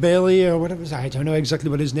 Jembeli or whatever. I don't know exactly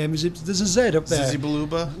what his name is. There's a Z up there. Zizi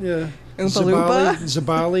Baluba. Yeah. Oompa Loompa?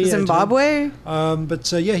 Zabali. Zimbabwe? But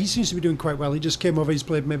he seems to be doing quite well. He just came over. He's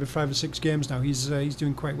played maybe 5 or 6 games now. He's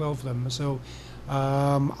doing quite well for them. So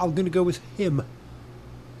I'm going to go with him.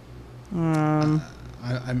 I'm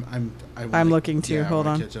looking too. Hold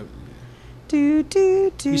on.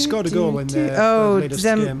 He scored a goal in the latest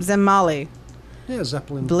game. Zemmali. Yeah,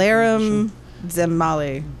 Zeppelin. Blarum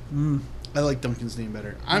Zemmali. I like Duncan's name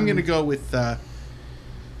better. I'm going to go with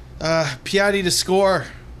Piatti to score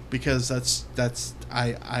because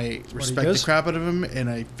I respect the crap out of him and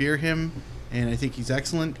I fear him and I think he's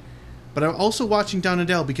excellent. But I'm also watching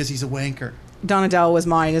Donadell because he's a wanker. Donadell was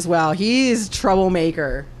mine as well. He's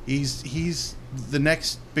troublemaker. He's the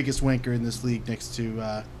next biggest wanker in this league next to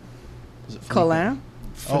was it Colin?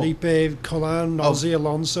 Felipe, Colin, Ozzy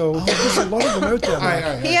Alonso. There's a lot of them out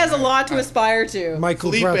there. He has a lot to aspire to.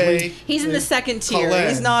 Michael Felipe, Bradley. He's in the second tier. Colin.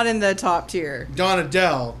 He's not in the top tier.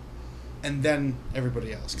 Donadell, and then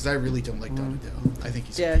everybody else because I really don't like Donadell. I think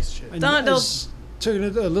he's a piece of shit. And Donadell's to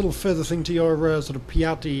a little further thing to your sort of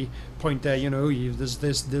Piatti point there, there's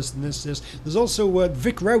this, and this. There's also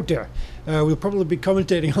Vic Rauter. Will probably be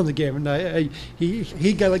commentating on the game, and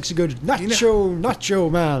he likes to go to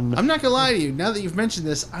Nacho Man. I'm not gonna lie to you. Now that you've mentioned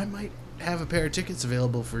this, I might have a pair of tickets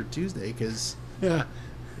available for Tuesday because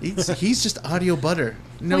he's just audio butter.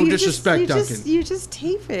 No disrespect, Duncan. You just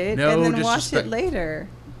tape it No and then watch disrespect. it later.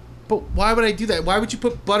 But why would I do that? Why would you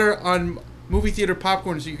put butter on movie theater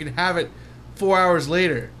popcorn so you can have it 4 hours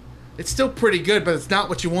later? It's still pretty good, but it's not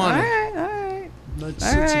what you wanted. All right. That's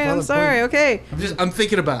All right, I'm sorry. Okay. I'm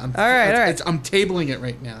thinking about it. All right. I'm tabling it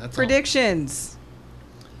right now. That's Predictions.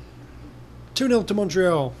 2-0 to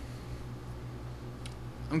Montreal. all.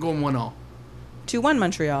 I'm going 1-0. 2-1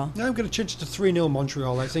 Montreal. I'm going to change it to 3-0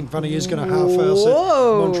 Montreal. I think Vanny is going to half-ass it.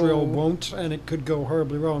 Whoa. Montreal won't, and it could go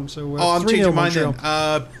horribly wrong. So I'm 3-0 changing mine Montreal.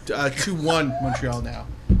 then. 2-1 Montreal now.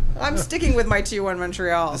 I'm sticking with my 2-1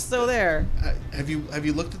 Montreal. So there. Have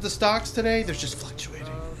you looked at the stocks today? They're just fluctuating.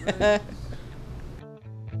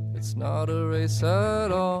 It's not a race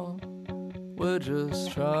at all. We're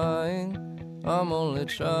just trying. I'm only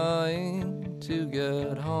trying to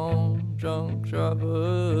get home. Drunk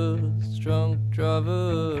drivers,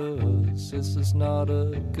 this is not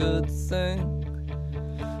a good thing.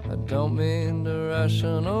 I don't mean to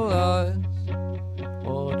rationalize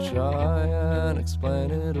or try and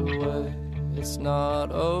explain it away. It's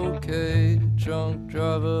not okay. Drunk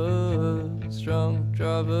drivers. It's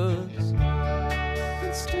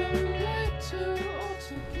too late to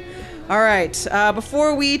alter. All right.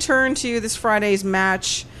 Before we turn to this Friday's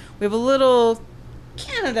match, we have a little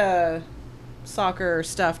Canada soccer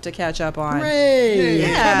stuff to catch up on. Hooray!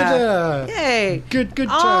 Yeah. Canada! Yay! Good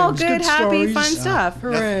All times, good, happy, stories. fun stuff.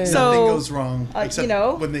 Hooray! So, Nothing goes wrong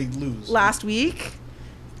except when they lose. Last week,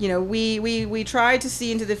 we tried to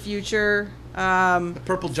see into the future. The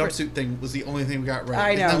purple jumpsuit thing was the only thing we got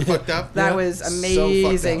right. I know. Isn't that fucked up? That Yeah. was So fucked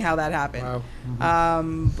amazing up. how that happened. Wow.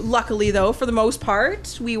 Luckily, though, for the most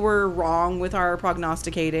part, we were wrong with our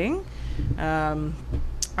prognosticating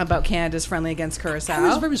about Canada's friendly against Curacao. I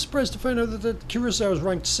was very surprised to find out that Curacao is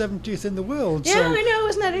ranked 70th in the world. Yeah, so I know.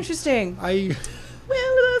 Isn't that interesting? I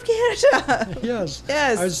Well above Canada. yes.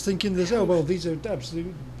 Yes. I was thinking this. Oh well, these are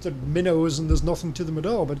absolute minnows, and there's nothing to them at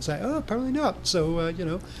all. But it's like, apparently not. So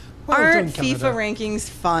well Aren't done, Canada. FIFA rankings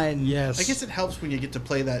fun? Yes. I guess it helps when you get to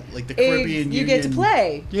play that, like the Caribbean You Union. get to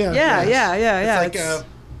play. Yeah. Yeah. It's like,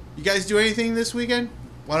 you guys do anything this weekend?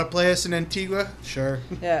 Want to play us in Antigua? Sure.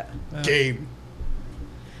 yeah. Game.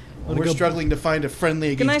 Wanna We're go- struggling to find a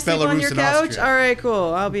friendly Can I against sleep on Belarus your and couch? Austria. All right,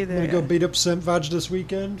 cool. I'll be there. Gonna go beat up St. Vag this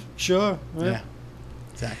weekend? Sure. Right? Yeah,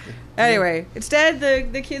 exactly. Anyway, instead,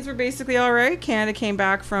 the kids were basically all right. Canada came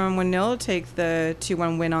back from 1-0 to take the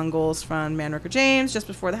 2-1 win on goals from Manricker James just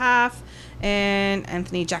before the half. And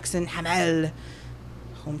Anthony Jackson Hamel,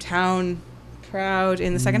 hometown proud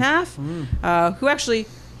in the second half, who actually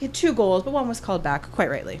he had 2 goals, but one was called back quite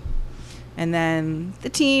rightly. And then the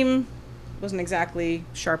team wasn't exactly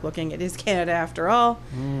sharp looking. It is Canada after all.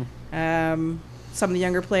 Some of the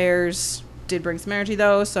younger players did bring some energy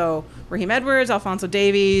though. So Raheem Edwards, Alphonso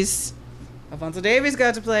Davies got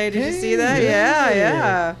to play. Did you see that?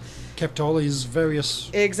 Yeah. Kept all his various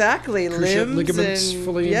Exactly. Cruciate Limbs ligaments and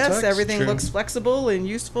fully yes, intact. everything True. looks flexible and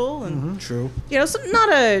useful and True. so not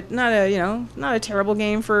a terrible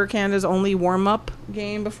game for Canada's only warm up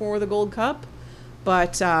game before the Gold Cup,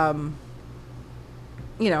 but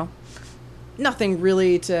nothing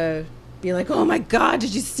really to be like, "Oh my God,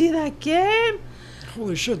 did you see that game?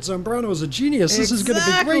 Holy shit, Zambrano's a genius. This is going to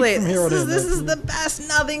be great from here on in. This is the best.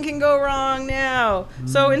 Nothing can go wrong now."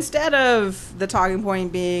 So instead of the talking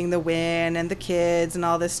point being the win and the kids and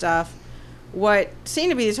all this stuff, what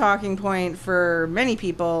seemed to be the talking point for many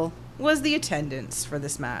people was the attendance for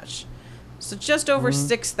this match. So just over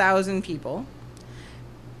 6,000 people.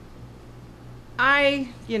 I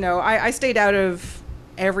stayed out of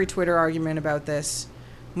every Twitter argument about this,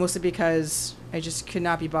 mostly because I just could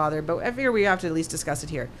not be bothered. But I figure we have to at least discuss it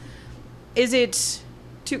here. Is it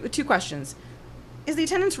two questions? Is the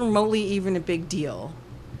attendance remotely even a big deal?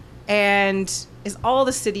 And is all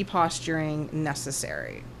the city posturing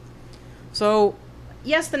necessary? So,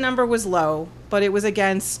 yes, the number was low, but it was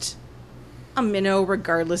against a minnow,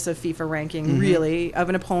 regardless of FIFA ranking, really, of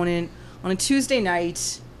an opponent on a Tuesday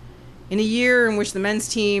night in a year in which the men's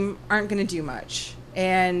team aren't going to do much.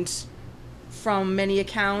 And from many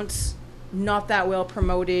accounts, not that well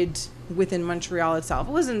promoted within Montreal itself.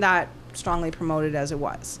 It wasn't that strongly promoted as it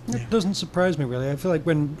was. It doesn't surprise me, really. I feel like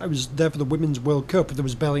when I was there for the Women's World Cup, there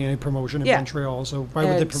was barely any promotion in Montreal, so why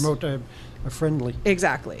would they promote a friendly?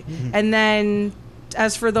 Exactly. And then,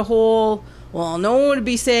 as for the whole, well, no one would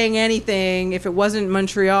be saying anything if it wasn't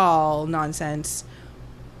Montreal nonsense,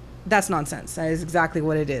 that's nonsense. That is exactly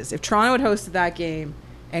what it is. If Toronto had hosted that game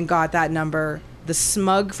and got that number, the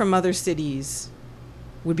smug from other cities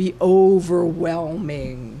would be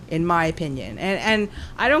overwhelming, in my opinion. And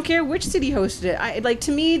I don't care which city hosted it.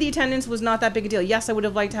 To me, the attendance was not that big a deal. Yes, I would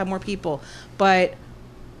have liked to have more people, but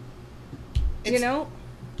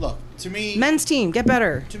look, to me, men's team, get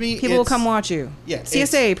better. To me, people will come watch you. Yeah,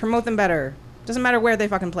 CSA, promote them better. Doesn't matter where they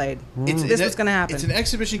fucking played. This was going to happen. It's an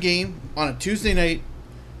exhibition game on a Tuesday night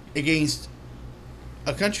against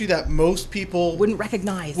a country that most people wouldn't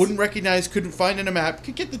recognize, couldn't find in a map,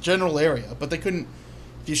 could get the general area, but they couldn't.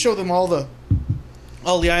 If you show them all the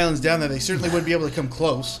islands down there, they certainly wouldn't be able to come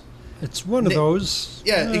close. It's one of those.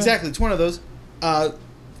 Yeah, exactly. It's one of those.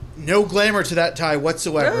 No glamour to that tie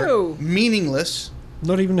whatsoever. No. Meaningless.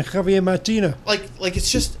 Not even Javier Martina. Like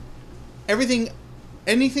it's just anything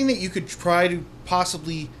that you could try to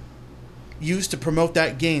possibly use to promote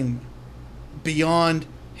that game beyond,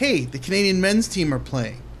 hey, the Canadian men's team are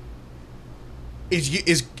playing.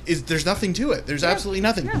 Is there's nothing to it. There's absolutely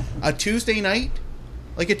nothing. No. A Tuesday night.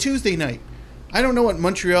 I don't know what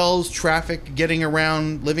Montreal's traffic getting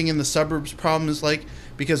around, living in the suburbs problem is like,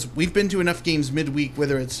 because we've been to enough games midweek,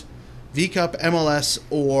 whether it's V Cup, MLS,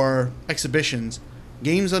 or exhibitions.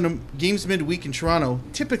 Games midweek in Toronto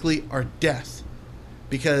typically are death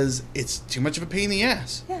because it's too much of a pain in the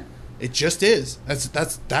ass. Yeah. It just is.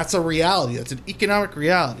 That's a reality. That's an economic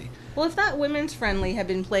reality. Well, if that women's friendly had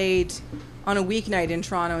been played on a weeknight in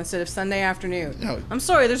Toronto instead of Sunday afternoon, I'm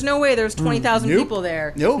sorry, there's no way there's 20,000 people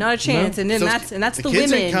there. Nope. Not a chance. Nope. And then So that's the the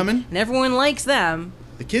kids women, ain't coming. and everyone likes them.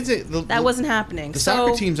 The kids, That wasn't happening. The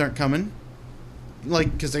soccer teams aren't coming,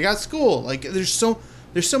 because they got school. There's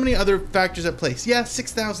so many other factors at play. Yeah,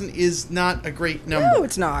 6,000 is not a great number. No,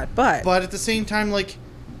 it's not. But at the same time,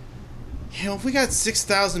 if we got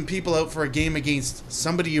 6,000 people out for a game against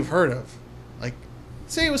somebody you've heard of,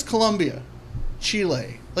 say it was Colombia,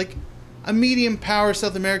 Chile, a medium power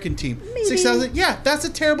South American team, 6,000. Yeah, that's a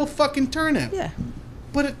terrible fucking turnout. Yeah.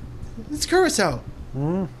 But it's Curaçao.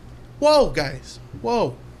 Whoa, guys.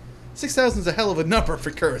 Whoa. 6,000 is a hell of a number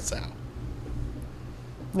for Curaçao.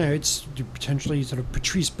 Yeah, it's potentially sort of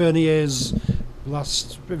Patrice Bernier's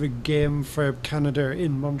last ever game for Canada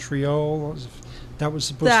in Montreal. That was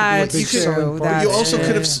supposed to be a big selling point. You also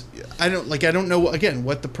could have. I don't know again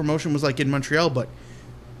what the promotion was like in Montreal, but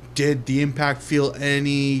did the Impact feel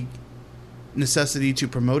any necessity to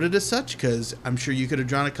promote it as such? Because I'm sure you could have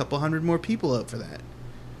drawn a couple hundred more people out for that.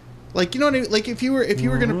 You know what I mean? If you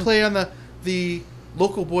were going to play on the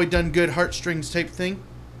local boy done good heartstrings type thing,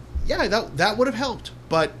 yeah, that would have helped.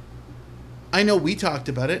 But I know we talked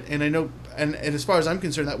about it, and I know, and as far as I'm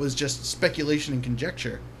concerned, that was just speculation and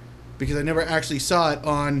conjecture, because I never actually saw it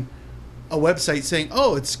on a website saying,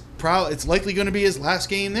 "Oh, it's likely going to be his last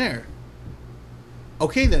game there."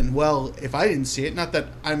 Okay, then. Well, if I didn't see it, not that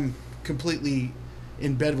I'm completely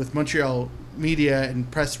in bed with Montreal media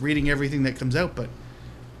and press reading everything that comes out, but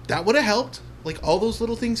that would have helped. All those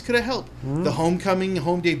little things could have helped. The home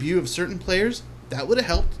debut of certain players, that would have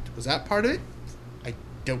helped. Was that part of it? I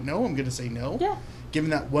don't know. I'm going to say no. Yeah. Given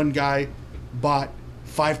that one guy bought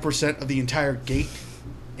 5% of the entire gate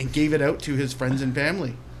and gave it out to his friends and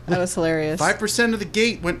family. That was hilarious. 5% of the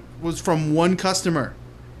gate was from one customer.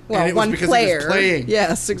 Well, and it one was because player. He was playing.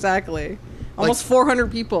 Yes, exactly. Almost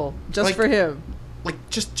 400 people just for him.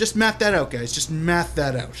 Just math that out, guys. Just math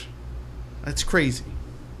that out. That's crazy.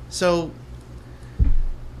 So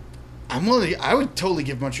I would totally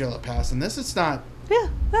give Montreal a pass on this. It's not Yeah,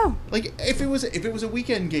 no. like if it was a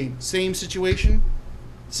weekend game, same situation,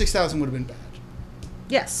 6,000 would have been bad.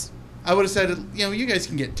 Yes. I would have said, you guys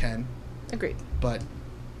can get 10, Agreed. but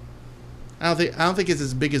I don't think it's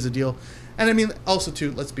as big as a deal. And I mean, also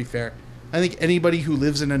too, let's be fair. I think anybody who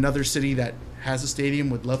lives in another city that has a stadium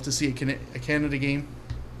would love to see a Canada game.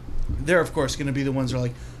 They're of course going to be the ones who are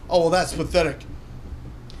like, oh well, that's pathetic.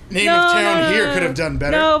 Name of town here could have done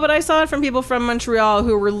better. No, but I saw it from people from Montreal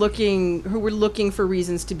who were looking for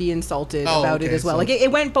reasons to be insulted about it as well. So like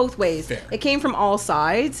it went both ways. Fair. It came from all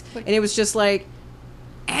sides, and it was just like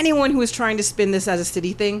anyone who was trying to spin this as a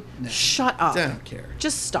city thing, shut up. I don't care.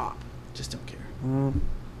 Just stop. Just don't care.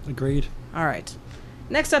 Agreed. All right.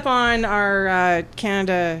 Next up on our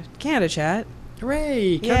Canada chat.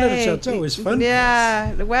 Hooray! Canada Yay. chat's always fun.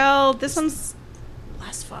 Yeah. Well, this one's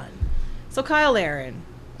less fun. So Kyle Aaron,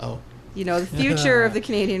 Oh. the future of the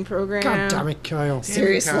Canadian program. God damn it, Kyle.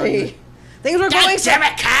 Seriously. Things were going so... Damn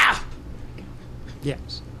it, Kyle!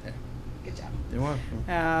 Yes. Good job. They were.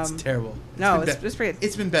 Um, It's terrible. no, been it's pretty...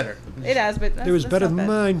 It's been better. It has, but... It was better than mine.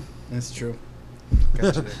 mine. That's true.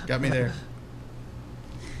 Got you there. Got me there.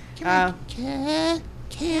 Come here,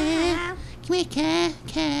 Cat.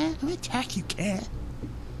 I'm gonna attack you, Cat.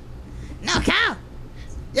 No, Cal.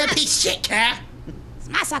 Yeah, piece of shit, cat. It's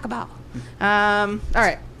my soccer ball. All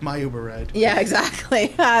right. My Uber ride. Yeah, exactly.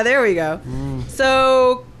 There we go.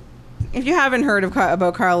 So, if you haven't heard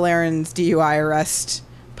about Carl Aaron's DUI arrest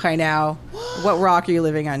by now, what rock are you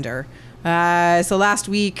living under? So last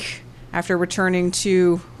week, after returning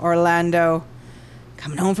to Orlando,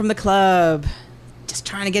 coming home from the club, just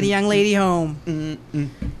trying to get a young lady home.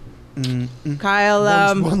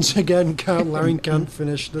 Kyle, Once again, Kyle Aaron can't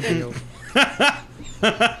finish the deal.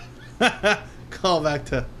 Call back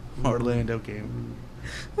to Orlando game.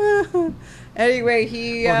 anyway,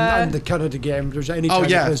 he... and the Canada game. If there's any time he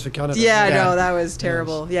plays for Canada. Yeah, Yeah. no, that was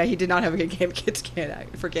terrible. Yeah, he did not have a good game against Canada,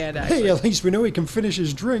 for Canada. Hey, Actually. at least we know he can finish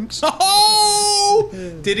his drinks. Oh!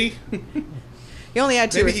 Did he? He only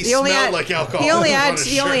had two. Maybe he he only smelled had, like alcohol. He only It was had. on his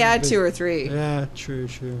He only shirt. had 2 or 3. Yeah, true.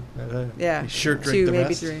 Yeah, His shirt drank 2, the maybe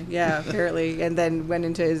rest. 3. Yeah, apparently, and then went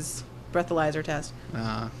into his breathalyzer test.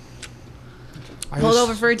 Pulled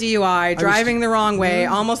over for a DUI, driving the wrong way,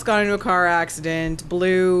 almost got into a car accident,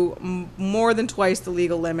 blew more than twice the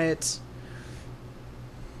legal limit.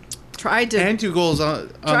 Tried to And 2 goals on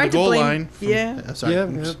the Tried to goal blame- line. yeah. Sorry.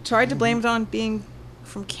 Yeah. tried to blame it on being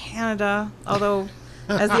from Canada, although,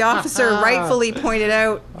 as the officer rightfully pointed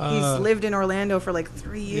out, he's lived in Orlando for like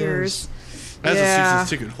 3 years. As Yeah. a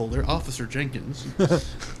season ticket holder, Officer Jenkins.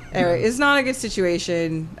 Anyway, it's not a good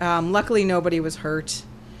situation. Luckily, nobody was hurt.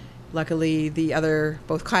 Luckily,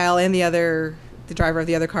 both Kyle and the driver of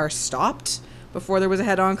the other car stopped before there was a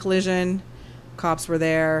head-on collision. Cops were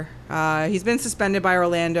there. He's been suspended by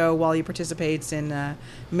Orlando while he participates in a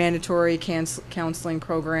mandatory counseling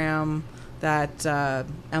program that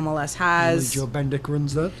MLS has. Joe Bendick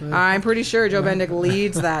runs that. I'm pretty sure Joe Bendick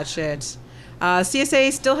leads that shit.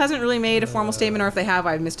 CSA still hasn't really made a formal statement, or if they have,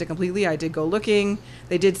 I've missed it completely. I did go looking.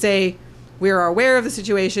 They did say, we are aware of the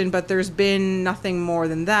situation, but there's been nothing more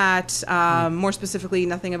than that. More specifically,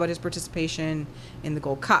 nothing about his participation in the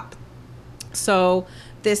Gold Cup. So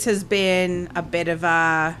this has been a bit of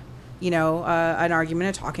an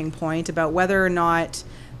argument, a talking point about whether or not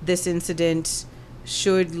this incident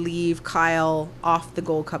should leave Kyle off the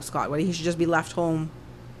Gold Cup squad, whether he should just be left home,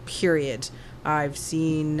 period. I've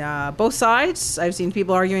seen both sides. I've seen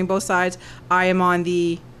people arguing both sides. I am on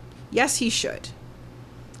the yes, he should.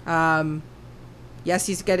 Yes,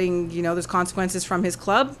 he's getting, there's consequences from his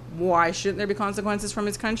club. Why shouldn't there be consequences from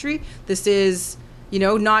his country? This is,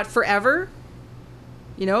 not forever.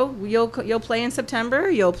 You'll play in September.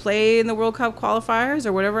 You'll play in the World Cup qualifiers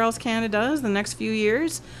or whatever else Canada does the next few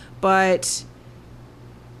years. But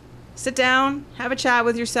sit down, have a chat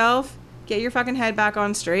with yourself, get your fucking head back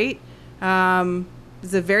on straight.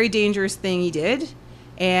 It's a very dangerous thing he did.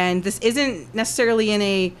 And this isn't necessarily in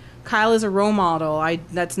a Kyle is a role model.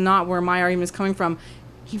 That's not where my argument is coming from.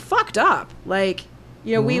 He fucked up. Like,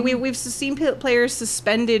 we've seen players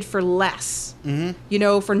suspended for less.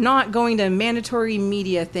 For not going to mandatory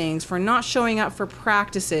media things, for not showing up for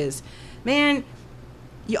practices. Man,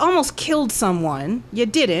 you almost killed someone. You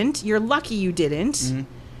didn't. You're lucky you didn't.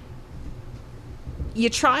 You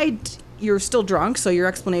tried. You're still drunk, so your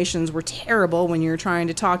explanations were terrible when you're trying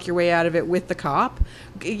to talk your way out of it with the cop.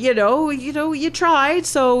 You tried,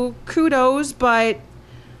 so kudos, but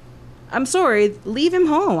I'm sorry, leave him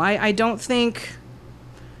home. I don't think...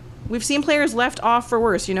 We've seen players left off for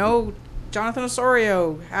worse, Jonathan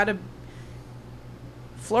Osorio had a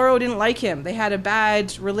Floro didn't like him. They had a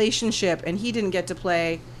bad relationship, and he didn't get to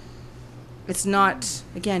play. It's not,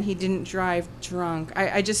 again, he didn't drive drunk.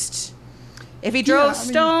 I just, if he drove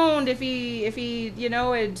stoned, if he, you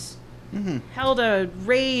know, had held a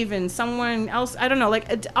rave and someone else, I don't know,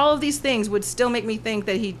 like all of these things would still make me think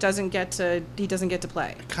that he doesn't get to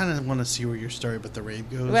play. I kind of want to see where your story about the rave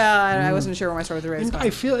goes. Well, I wasn't sure where my story with the rave was going. I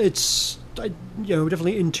feel it's,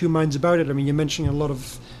 definitely in two minds about it. I mean, you're mentioning a lot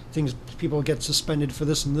of things, people get suspended for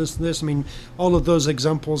this and this and this. I mean, all of those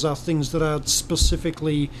examples are things that are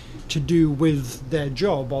specifically to do with their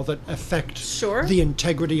job or that affect the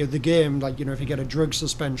integrity of the game. Like, if you get a drug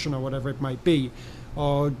suspension or whatever it might be.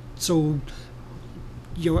 Or so,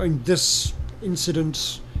 in this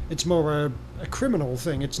incident, it's more a criminal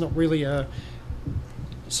thing. It's not really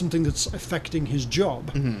something that's affecting his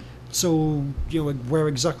job. Mm-hmm. So, where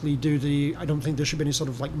exactly I don't think there should be any sort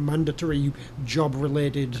of like mandatory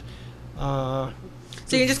job-related. So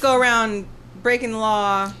you can just go around breaking the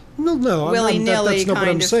law. No, willy-nilly that's not what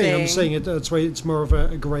I'm saying. thing. I'm saying that's why it's more of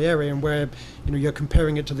a grey area, and where you're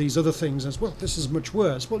comparing it to these other things as well. This is much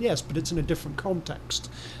worse. Well, yes, but it's in a different context.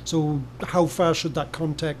 So how far should that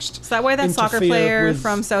context? Is that why that soccer player with...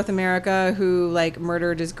 from South America who like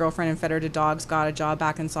murdered his girlfriend and fed her to dogs got a job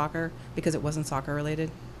back in soccer because it wasn't soccer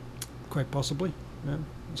related? Quite possibly. Yeah.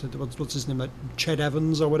 So what's his name? Like Ched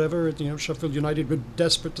Evans or whatever. Sheffield United were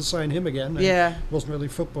desperate to sign him again. Yeah. It wasn't really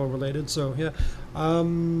football related. So yeah. I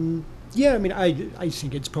mean, I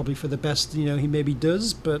think it's probably for the best. He maybe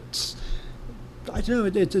does, but I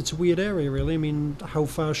don't know. It's a weird area, really. I mean, how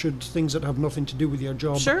far should things that have nothing to do with your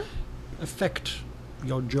job affect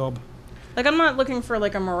your job? Like, I'm not looking for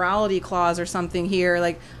like a morality clause or something here.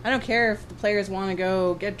 Like, I don't care if the players want to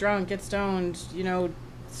go get drunk, get stoned,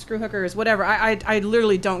 screw hookers, whatever. I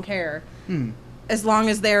literally don't care. As long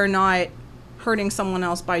as they're not hurting someone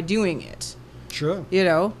else by doing it. Sure.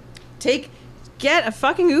 Get a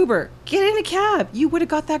fucking Uber. Get in a cab. You would have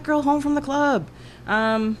got that girl home from the club.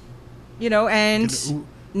 And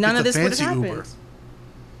none of this would have happened. Uber.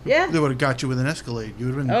 Yeah. They would have got you with an Escalade. You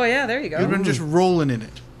would have been. Oh yeah, there you go. You would have been just rolling in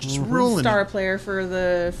it. Rolling. Star player for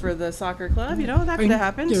the soccer club. That could have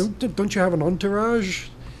happened. Don't you have an entourage?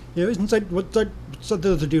 Isn't that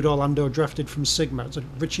the dude Orlando drafted from Sigma? Is it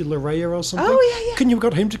Richie Larea or something? Oh yeah. Couldn't you have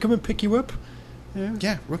got him to come and pick you up?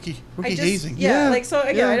 Yeah, rookie hazing. Yeah, like so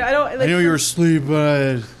again. I don't. Like, I know you're asleep,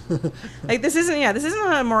 but like this isn't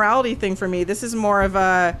a morality thing for me. This is more of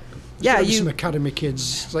a some academy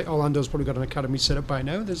kids. Like Orlando's probably got an academy set up by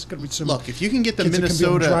now. There's got to be some. Look, if you can get the kids Minnesota that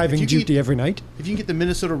can be on driving duty every night, if you can get the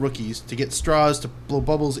Minnesota rookies to get straws to blow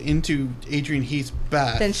bubbles into Adrian Heath's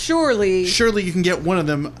bath, then surely you can get one of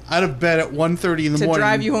them out of bed at 1:30 in the morning to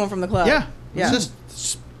drive you home from the club. Yeah. It's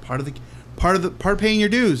just part of paying your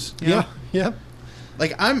dues. Yeah.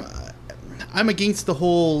 Like I'm against the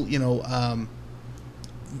whole,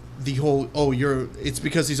 it's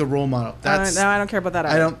because he's a role model. That's no, I don't care about that.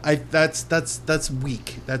 That's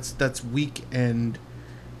weak. That's weak, and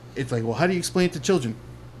it's like, well, how do you explain it to children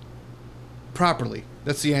properly?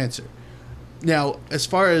 That's the answer. Now, as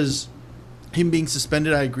far as him being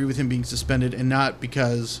suspended, I agree with him being suspended, and not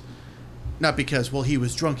because well, he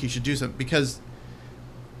was drunk, he should do something, because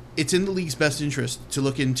it's in the league's best interest to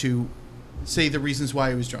look into, say, the reasons why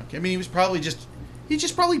he was drunk. I mean, he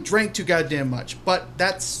just probably drank too goddamn much, but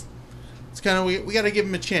it's kind of, we got to give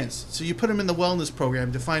him a chance. So you put him in the wellness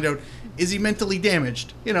program to find out, is he mentally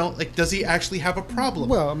damaged? Does he actually have a problem?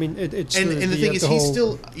 Well, I mean, it's and the thing is,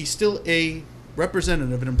 he's still a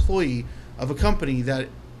representative, an employee of a company that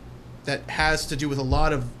has to do with a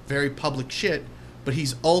lot of very public shit, but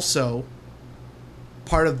he's also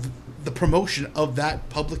part of the promotion of that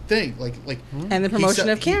public thing, and the promotion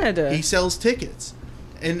of Canada. He sells tickets,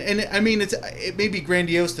 and I mean, it may be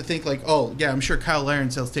grandiose to think like, oh yeah, I'm sure Kyle Laren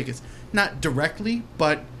sells tickets, not directly,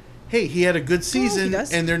 but hey, he had a good season,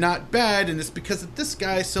 and they're not bad, and it's because of this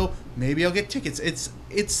guy, so maybe I'll get tickets.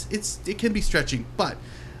 It can be stretching, but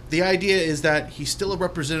the idea is that he's still a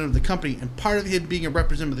representative of the company, and part of him being a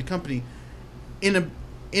representative of the company, in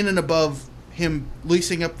and above him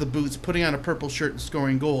lacing up the boots, putting on a purple shirt and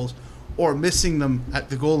scoring goals, or missing them at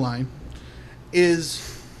the goal line,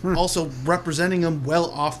 is also representing them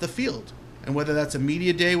well off the field. And whether that's a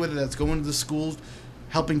media day, whether that's going to the schools,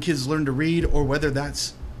 helping kids learn to read, or whether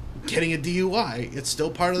that's getting a DUI, it's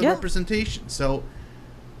still part of the representation. So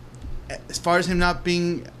as far as him not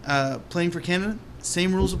being playing for Canada,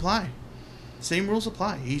 same rules apply.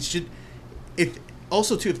 He should, if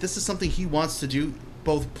this is something he wants to do,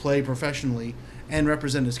 both play professionally and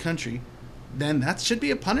represent his country, then that should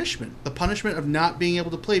be a punishment. The punishment of not being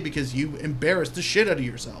able to play because you embarrassed the shit out of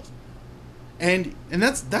yourself. And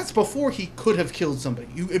that's before he could have killed somebody.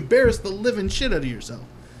 You embarrassed the living shit out of yourself.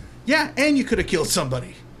 Yeah, and you could have killed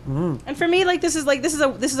somebody. And for me, this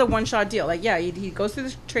is a one shot deal. Like, yeah, he goes through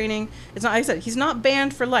this training. It's not. Like I said, he's not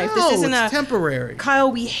banned for life. No, this isn't it's temporary.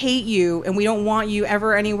 Kyle, we hate you, and we don't want you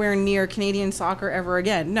ever anywhere near Canadian soccer ever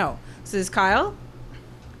again. No, this is Kyle.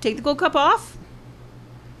 Take the Gold Cup off.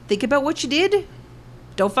 Think about what you did.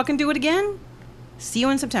 Don't fucking do it again. See you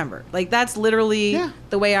in September. Like, that's literally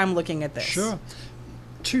the way I'm looking at this. Sure.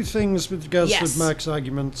 Two things with regards Yes. to Mark's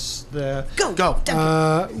arguments there. Go.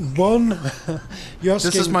 One, you're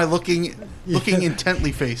asking... This is my looking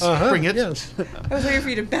intently face. Bring it. Yes. I was waiting for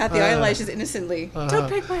you to bat the eyelashes innocently. Don't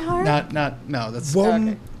break my heart. No, that's... One,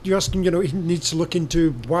 Okay. you're asking, he needs to look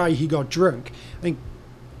into why he got drunk. I think,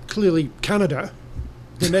 clearly, Canada,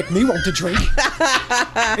 they make me want to drink.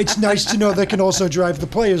 It's nice to know they can also drive the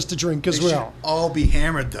players to drink as They should well. all be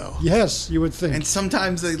hammered, though. Yes, you would think. And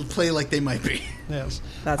sometimes they play like they might be. Yes.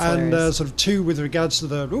 That's and hilarious. sort of two, with regards to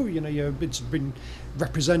it's been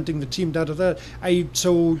representing the team,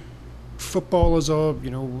 so footballers or,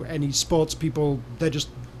 any sports people, they're just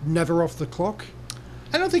never off the clock?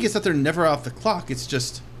 I don't think it's that they're never off the clock. It's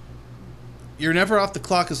just you're never off the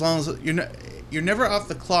clock as long as you're never off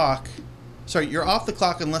the clock. Sorry, you're off the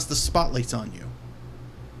clock unless the spotlight's on you.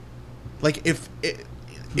 Like if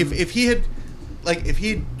he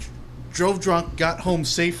had drove drunk, got home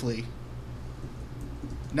safely,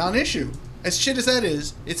 non-issue. As shit as that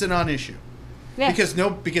is, it's a non-issue. Yeah.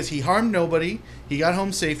 Because he harmed nobody, he got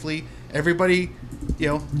home safely. Everybody,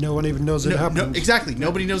 No one even knows it happened. No, exactly.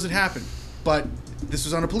 Nobody knows it happened. But this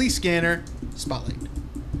was on a police scanner, spotlight.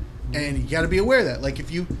 And you got to be aware of that. Like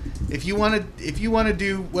if you want to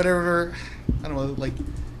do whatever, I don't know, like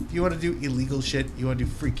if you want to do illegal shit, you want to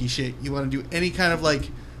do freaky shit, you want to do any kind of like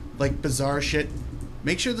bizarre shit,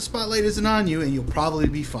 make sure the spotlight isn't on you and you'll probably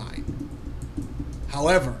be fine.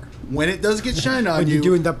 However, when it does get shined on when you, you're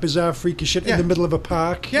doing that bizarre freaky shit in the middle of a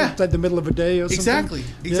park, like the middle of a day or something.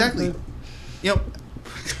 Exactly. Yeah.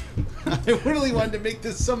 I really wanted to make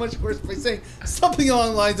this so much worse by saying something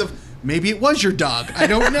along the lines of, maybe it was your dog. I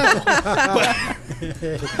don't know.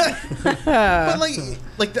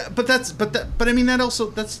 But I mean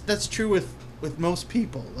that's true with most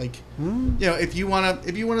people. Like, if you want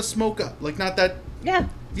to smoke up, like not that. Yeah.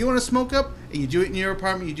 If you want to smoke up and you do it in your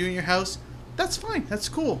apartment, you do it in your house, that's fine. That's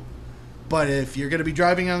cool. But if you're going to be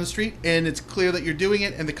driving on the street and it's clear that you're doing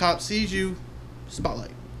it and the cop sees you,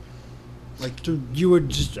 spotlight. Like, So you would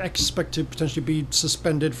just expect to potentially be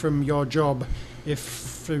suspended from your job if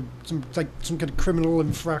some kind of criminal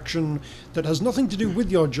infraction that has nothing to do with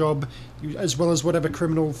your job, as well as whatever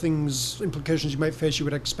criminal implications you might face, you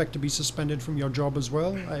would expect to be suspended from your job as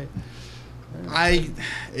well.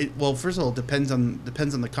 Well, first of all, it depends on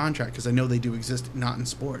the contract, because I know they do exist, not in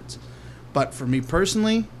sports. But for me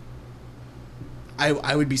personally,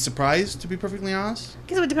 I would be surprised, to be perfectly honest. I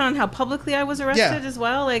guess it would depend on how publicly I was arrested as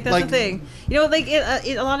well. Like, that's the thing.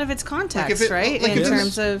 A lot of it's context, right? In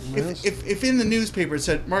terms of... If in the newspaper it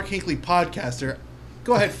said, Mark Hinckley, podcaster,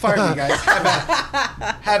 go ahead, fire me, guys.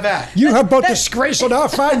 Have at. You have brought disgrace on our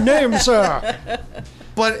fine name, sir.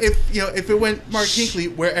 But if it went Mark Hinckley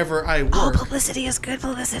wherever I work... All publicity is good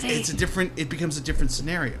publicity. It becomes a different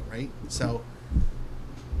scenario, right? So...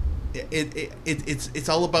 It's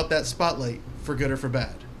all about that spotlight, for good or for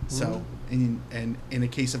bad. So, and in a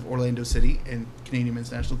case of Orlando City and Canadian men's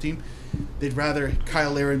national team, they'd rather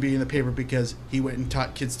Kyle Larin be in the paper because he went and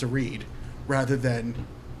taught kids to read, rather than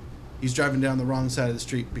he's driving down the wrong side of the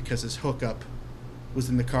street because his hookup was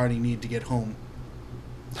in the car and he needed to get home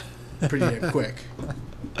pretty damn quick.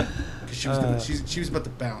 Because she was about to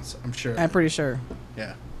bounce, I'm sure. I'm pretty sure.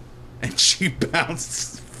 Yeah. And she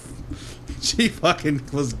bounced. She fucking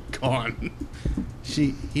was gone.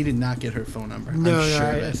 He did not get her phone number. No, I'm sure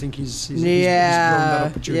of it. I think he's Yeah, blown that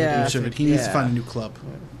opportunity. yeah. I'm sure of it. He needs to find a new club.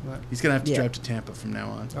 Right. He's gonna have to Yeah. drive to Tampa from now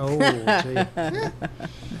on. Oh, gee.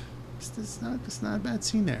 It's not a bad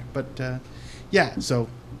scene there. But yeah. So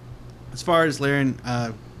as far as Laren,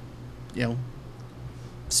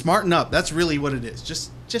 smarten up. That's really what it is.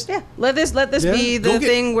 Just Yeah, let this be Go the get-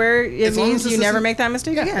 thing where it as long as means this you never isn't- make that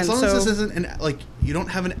mistake again. As long so as this isn't you don't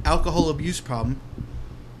have an alcohol abuse problem.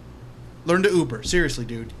 Learn to Uber. Seriously,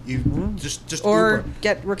 dude. You just or Uber.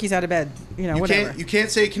 get rookies out of bed. Whatever. You can't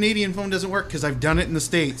say a Canadian phone doesn't work, because I've done it in the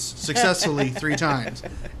States successfully 3 times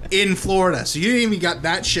in Florida. So you ain't even got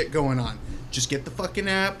that shit going on. Just get the fucking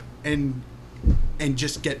app and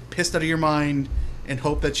just get pissed out of your mind and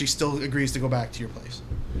hope that she still agrees to go back to your place.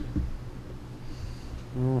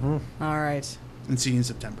 All right. And see you in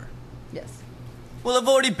September. Yes. Well, I've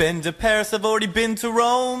already been to Paris, I've already been to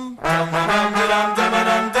Rome. But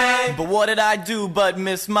what did I do but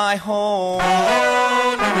miss my home?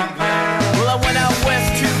 Well, I went out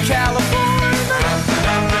west to California, but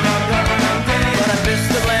I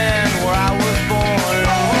missed the land where I was born.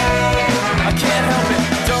 I can't help it,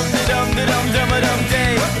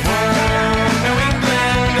 dum-de-dum-de-dum-dum-a-dum-day. New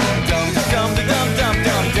England,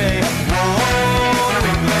 dum-de-dum-de-dum-dum-dum-day.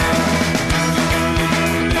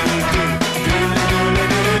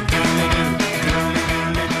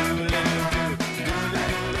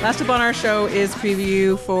 Last up on our show is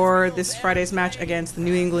preview for this Friday's match against the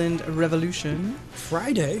New England Revolution.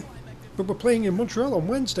 Friday? But we're playing in Montreal on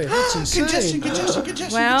Wednesday. That's insane. Congestion.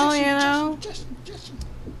 Well, you know,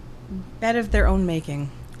 bet of their own making.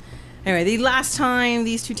 Anyway, the last time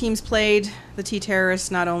these two teams played, the T-Terrorists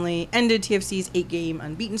not only ended TFC's 8-game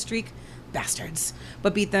unbeaten streak, bastards,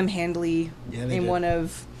 but beat them handily in one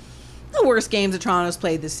of the worst games that Toronto's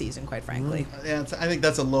played this season, quite frankly. Yeah, I think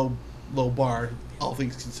that's a low bar, all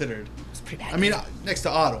things considered. It's pretty bad. I mean, next to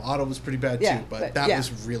Otto. Otto was pretty bad too, but that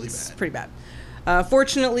was really bad. It's pretty bad.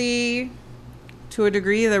 Fortunately, to a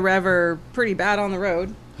degree, the Rev are pretty bad on the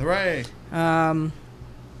road. Hooray.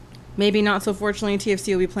 Maybe not so fortunately,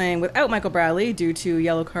 TFC will be playing without Michael Bradley due to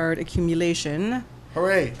yellow card accumulation.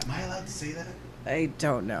 Hooray. Am I allowed to say that? I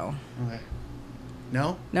don't know. Okay.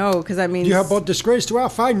 No? No, because that means... You have brought disgrace to our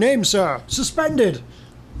fine name, sir. Suspended.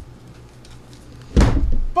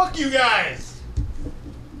 Fuck you guys!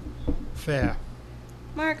 Fair.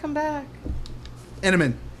 Mark, come back.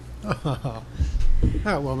 Eneman.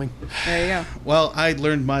 Heartwarming. There you go. Well, I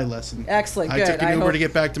learned my lesson. Excellent, I good. took an I Uber hope- to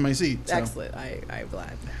get back to my seat. So. Excellent. I'm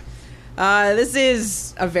glad. This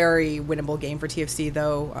is a very winnable game for TFC,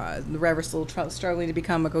 though. The Rev are still struggling to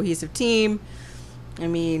become a cohesive team. I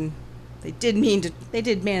mean, they did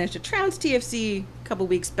manage to trounce TFC a couple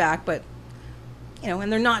weeks back, but you know,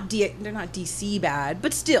 and they're not DC bad,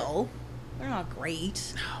 but still, they're not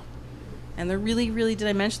great. No. And they're really, did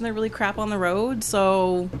I mention they're really crap on the road?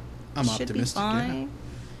 So I'm should optimistic. be fine. Yeah.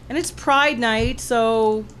 And it's Pride Night,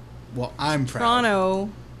 so Well, I'm proud. Toronto,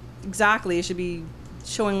 exactly, should be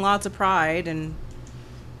showing lots of pride and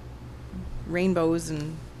rainbows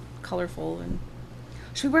and colorful. And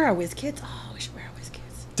should we wear our WizKids? Oh, we should wear our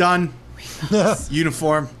WizKids. Done.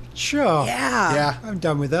 Uniform. Sure. Yeah. Yeah. I'm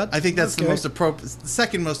done with that. I think that's Okay. the most appropriate,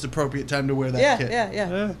 second most appropriate time to wear that kit.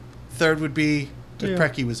 Yeah. Third would be if Yeah.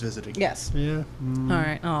 Preki was visiting. Yes. Yeah. All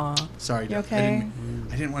right. Aw. Sorry, You Doug. okay?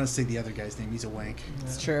 I didn't want to say the other guy's name. He's a wank.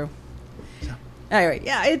 It's true. Anyway,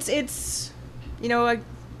 yeah, it's you know,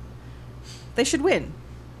 they should win.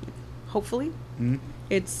 Hopefully. Mhm.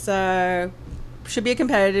 It's should be a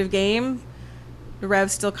competitive game. The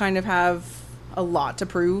Revs still kind of have a lot to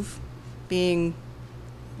prove, being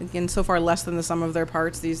again so far less than the sum of their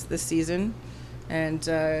parts this season. And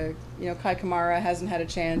you know, Kai Kamara hasn't had a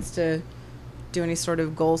chance to do any sort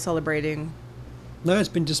of goal celebrating. No, it's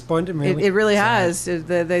been disappointing, really. It really Sad. has.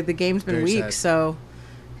 The game's been Very weak, sad. so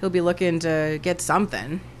he'll be looking to get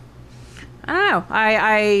something. I don't know.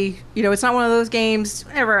 I you know, it's not one of those games.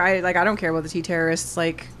 Whatever. I don't care about the T-Terrorists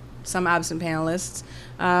like some absent panelists.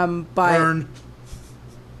 But Burn.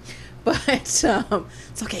 But it's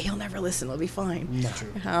okay. He'll never listen. It'll be fine. Not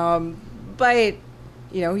true. But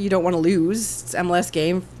you know, you don't want to lose. It's MLS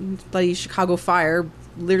game. Bloody Chicago Fire,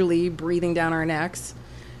 literally breathing down our necks.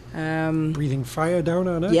 Breathing fire down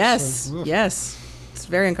our necks. Yes, Ugh. yes. It's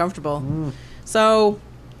very uncomfortable. So,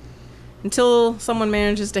 until someone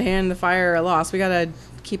manages to hand the Fire a loss, we got to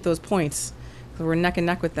keep those points. 'Cause we're neck and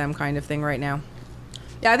neck with them kind of thing right now.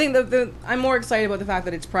 Yeah, I think I'm more excited about the fact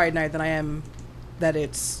that it's Pride Night than I am that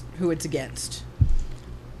it's who it's against.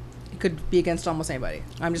 It could be against almost anybody.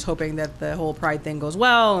 I'm just hoping that the whole Pride thing goes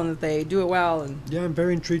well and that they do it well and Yeah, I'm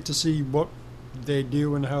very intrigued to see what they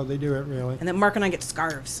do and how they do it, really. that Mark and I get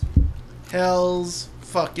scarves. Hell's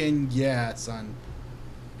fucking yeah, son.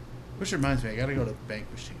 Which reminds me, I gotta go to Bank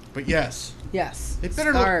Machine. But yes, Yes. they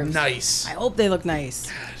better scarves. look nice. I hope they look nice.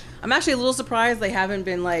 I'm actually a little surprised they haven't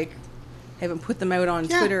been haven't put them out on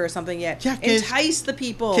Yeah. Twitter or something yet. Yeah, 'cause- Entice the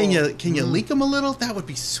people. Can you leak them a little? That would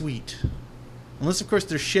be sweet. Unless of course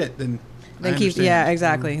they're shit, then I Then keep understand. yeah,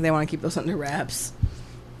 exactly. They want to keep those under wraps.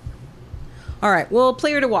 All right, well,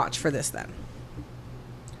 player to watch for this then.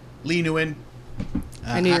 Lee Nguyen.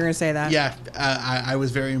 I knew you were gonna say that. Yeah, I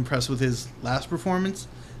was very impressed with his last performance.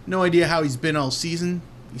 No idea how he's been all season.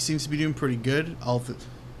 He seems to be doing pretty good. All of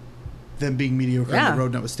them being mediocre on Yeah. the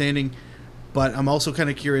road notwithstanding. But I'm also kind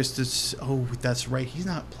of curious to. Oh, that's right. He's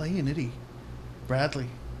not playing, is he? Bradley.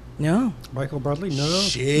 No. Michael Bradley? No.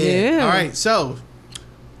 Shit. Yeah. All right. So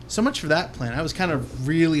much for that plan. I was kind of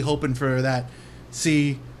really hoping for that.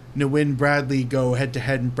 See, Nguyen Bradley go head to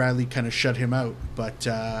head, and Bradley kind of shut him out. But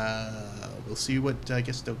we'll see what I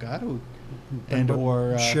guess Delgado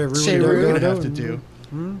or Shea Ruud would have to do.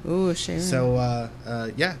 Ooh, Shea Ruud. So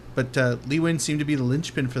yeah, but Lee Nguyen seemed to be the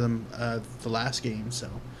linchpin for them the last game. So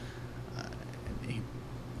he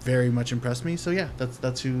very much impressed me. So yeah,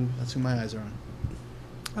 that's who my eyes are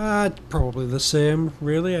on. Probably the same,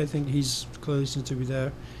 really. I think he's clearly seems to be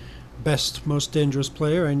their best, most dangerous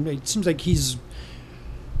player, and it seems like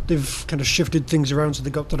they've kind of shifted things around, so they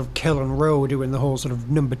got sort of Kellen Rowe doing the whole sort of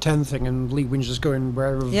number 10 thing, and Lee Nguyen's just going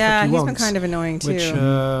wherever the fuck he wants. Been kind of annoying too.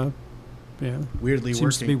 Which, weirdly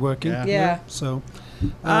seems to be working. Yeah. So,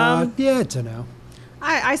 I don't know.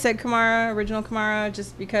 I said Kamara, original Kamara,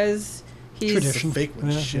 just because he's Tradition. Fake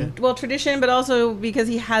one, shit. well, tradition, but also because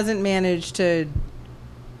he hasn't managed to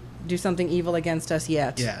do something evil against us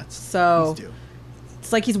yet. Yeah, so he's due.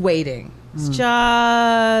 it's like he's waiting. It's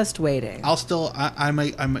just waiting. I'll still, I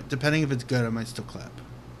might, depending if it's good, I might still clap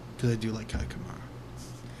because I do like Kai Kamara.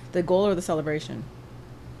 The goal or the celebration?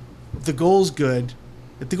 If the goal's good,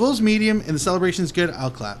 if the goal's medium and the celebration's good, I'll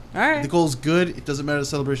clap. All right. If the goal's good, it doesn't matter the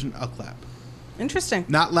celebration, I'll clap. Interesting.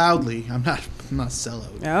 Not loudly. I'm not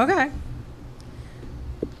sellout. Okay.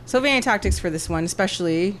 So any tactics for this one,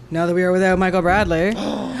 especially now that we are without Michael Bradley.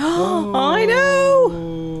 I know.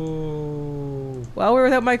 Well, we were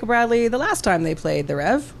without Michael Bradley the last time they played the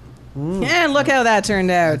Rev. And look how that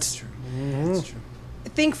turned out. That's true. That's true. I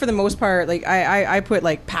think for the most part, like I put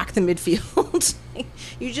like pack the midfield.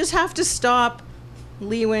 You just have to stop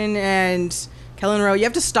Lee Nguyen and Kellen Rowe. You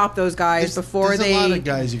have to stop those guys before there's they. a lot of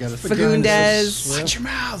guys you got to. Fagundes. Watch your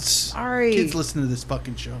mouths. Sorry. Kids listen to this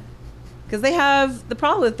fucking show. Because they have the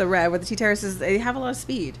problem with the Rev, with the T-Terraces, they have a lot of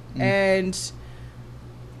speed. And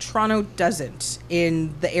Toronto doesn't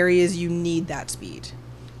in the areas you need that speed.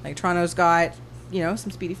 Like Toronto's got,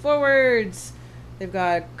 some speedy forwards. They've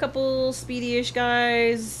got a couple speedy-ish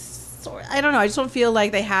guys. So, I don't know. I just don't feel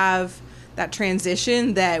like they have that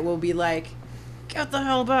transition that will be like, get the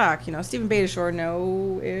hell back. Stephen Beitashour,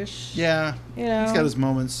 no-ish. Yeah. He's got his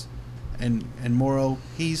moments. And Morrow,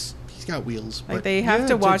 he's got wheels. Like they have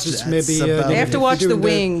to watch. Maybe, they have to watch the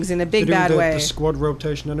wings in a big bad way. The squad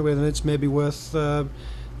rotation anyway. Then it's maybe worth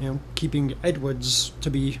keeping Edwards to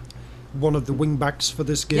be one of the wing backs for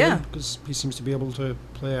this game because he seems to be able to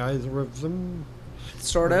play either of them.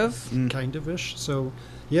 Sort of. Kind of ish. So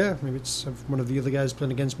yeah, maybe it's have one of the other guys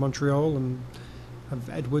playing against Montreal and have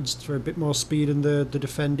Edwards for a bit more speed in the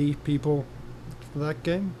defendy people for that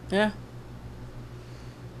game. Yeah.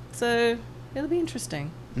 So it'll be interesting.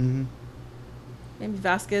 Mm-hmm. Maybe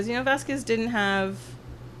Vasquez. Vasquez didn't have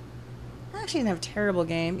a terrible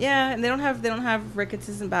game. Yeah, and they don't have Ricketts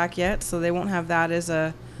isn't back yet, so they won't have that as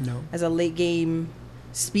a late game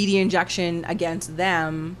speedy injection against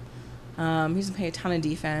them. He doesn't play a ton of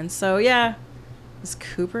defense. So yeah, does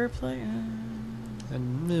Cooper play?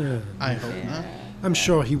 I hope not. I'm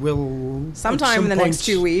sure he will sometime in the next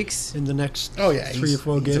 2 weeks. In the next 3 or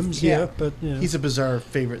 4 games, but he's a bizarre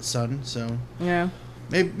favorite son, so yeah.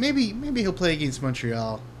 Maybe he'll play against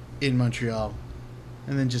Montreal in Montreal,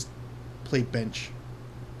 and then just play bench.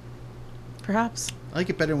 Perhaps. I like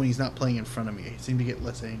it better when he's not playing in front of me. I seem to get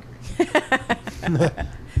less angry.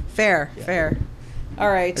 Fair.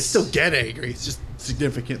 All right. I still get angry. It's just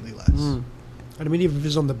significantly less. And I mean, even if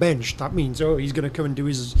he's on the bench, that means he's going to come and do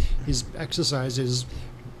his exercises.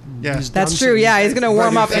 Yeah, that's true. Yeah, he's going to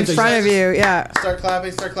warm up in front of you. Yeah. Start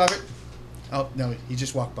clapping. Oh no, he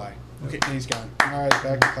just walked by. Okay, and he's gone. All right,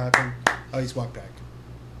 back to clapping. Oh, he's walked back.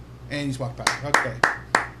 And he's walked back. Okay.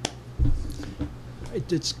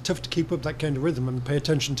 It's tough to keep up that kind of rhythm and pay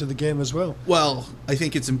attention to the game as well. Well, I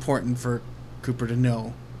think it's important for Cooper to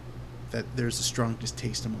know that there's a strong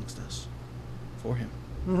distaste amongst us for him.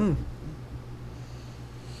 Mm-hmm.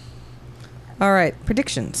 All right,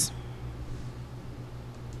 predictions.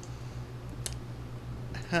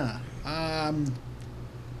 I'm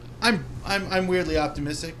weirdly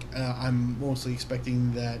optimistic. I'm mostly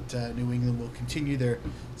expecting that New England will continue their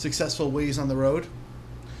successful ways on the road.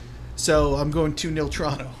 So I'm going 2-0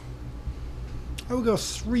 Toronto. I will go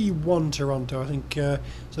 3-1 Toronto. I think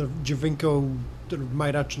sort of Javinko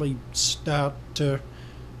might actually start to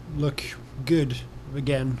look good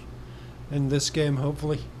again in this game,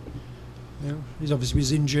 hopefully. He's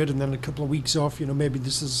obviously injured and then a couple of weeks off. Maybe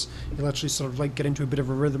he'll actually sort of like get into a bit of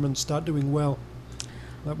a rhythm and start doing well.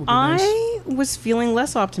 That would be nice. I was feeling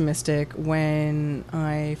less optimistic when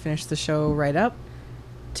I finished the show right up.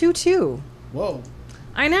 2-2. Whoa.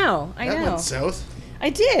 I know. That went south. I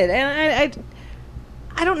did, and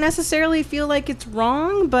I don't necessarily feel like it's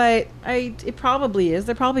wrong, but it probably is.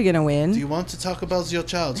 They're probably going to win. Do you want to talk about your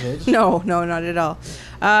childhood? No, not at all.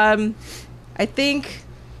 I think,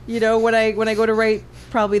 when I go to write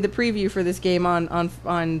probably the preview for this game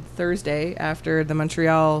on Thursday after the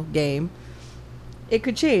Montreal game, it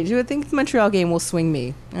could change. I would think the Montreal game will swing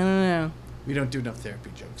me. I don't know. We don't do enough therapy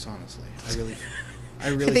jokes, honestly. I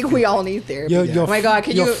I think we all need therapy. Your, Oh my God,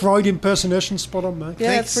 can your you... Freud impersonation spot on, Mike. Yeah,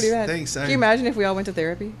 Thanks, that's pretty bad. thanks, Can you imagine if we all went to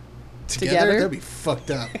therapy? Together? That'd be fucked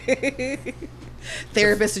up.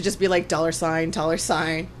 Therapist would just be like $sign. Therapist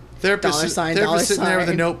sitting there with a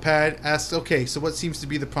 $sign. notepad, asks, okay, so what seems to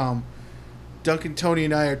be the problem? Duncan, Tony,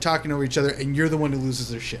 and I are talking over each other, and you're the one who loses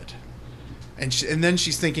their shit. And then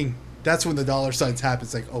she's thinking, that's when the $signs happen.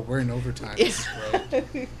 It's like, oh, we're in overtime.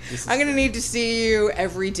 I'm going to need to see you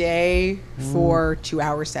every day for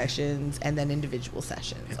 2-hour sessions and then individual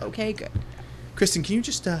sessions. Yeah. Okay, good. Kristen, can you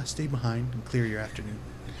just stay behind and clear your afternoon?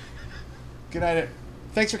 Good night.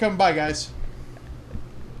 Thanks for coming by, guys.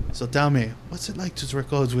 So tell me, what's it like to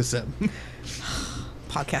record with them?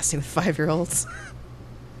 Podcasting with 5-year-olds.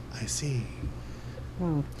 I see.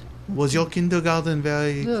 Was your kindergarten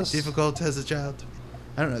very difficult as a child?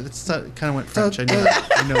 I don't know. That's kind of went French. I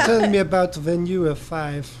know. Tell me about when you were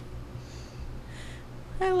 5.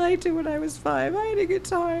 I liked it when I was 5. I had a good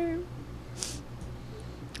time.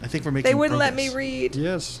 I think we're making. They wouldn't progress. let me read.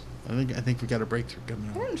 Yes. I think we got a breakthrough coming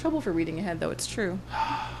I on. got in trouble for reading ahead, though. It's true.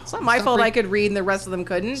 It's not my fault I could read and the rest of them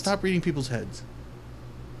couldn't. Stop reading people's heads.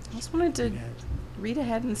 I just wanted to read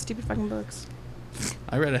ahead in the stupid fucking books.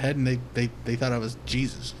 I read ahead and they thought I was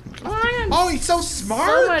Jesus. Oh my God. Oh, he's so smart.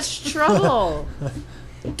 So much trouble.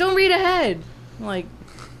 Don't read ahead. Like,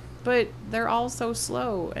 but they're all so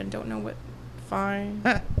slow and don't know what. Fine.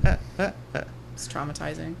 It's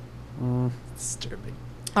traumatizing. It's disturbing.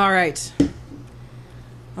 All right.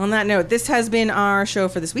 On that note, this has been our show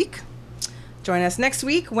for this week. Join us next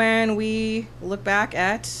week when we look back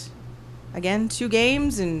at, again, 2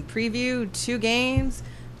 games and preview 2 games.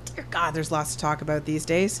 Dear God, there's lots to talk about these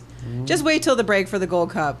days. Just wait till the break for the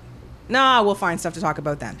Gold Cup. Nah, we'll find stuff to talk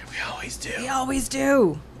about then. We always do. We always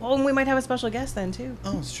do. Well, and we might have a special guest then, too.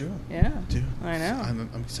 Oh, it's true. Yeah. Dude, I know. I'm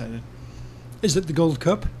excited. Is it the Gold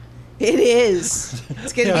Cup? It is.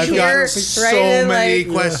 It's getting I've pure, got right? so And, many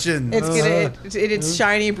like, questions. It's gonna it's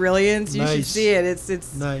shiny brilliance. You should Nice. see it.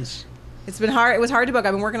 It's Nice. It's been hard. It was hard to book.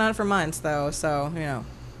 I've been working on it for months, though. So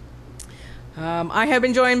I have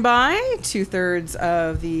been joined by 2/3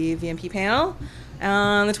 of the VMP panel.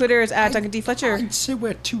 On the Twitter is at Duncan D Fletcher. I'd say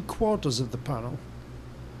we're 2/4 of the panel.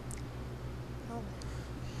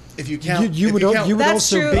 If you count, You would That's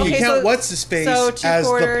also true. be. If you Okay, count so- what's the space so as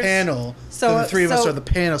the 2/4. panel, So- then the 3 of us so- are the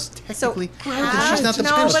panels. Technically, she's not the no,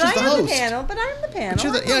 panel. but She's the I am host. the panel. But I'm the panel. But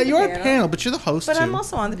you're I'm the, on the you're a panel, but you're the host But too. I'm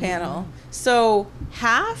also on the panel. So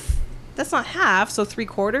half. That's not half. So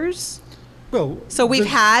 3/4. Well, So we've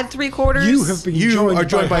had 3/4. You have been You joined are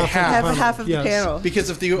joined by half. half of the panel. Because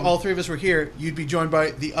if all 3 of us were here, you'd be joined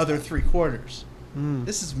by the other 3/4.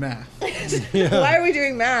 This is math. Why are we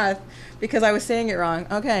doing math? Because I was saying it wrong.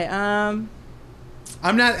 Okay. I'm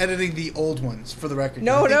not editing the old ones for the record.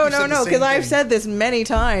 No. I think you said the same Because I've thing. said this many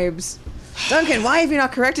times. Duncan, why have you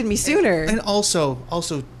not corrected me sooner? And also,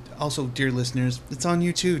 dear listeners, it's on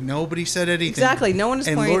YouTube. Nobody said anything. Exactly. No one is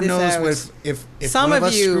and pointing Lord this knows out. if Some one of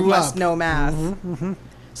us you screw must up, know math.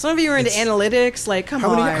 Some of you are into analytics. Like, come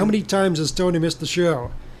on. How many times has Tony missed the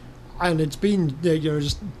show? And it's been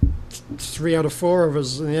just 3 out of 4 of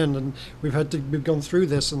us in the end, and we've gone through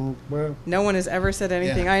this, and well, No one has ever said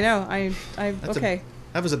anything. Yeah. I know. I That's okay.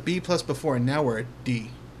 That was a B+ before, and now we're at D.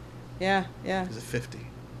 Yeah. It's a 50.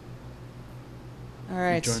 All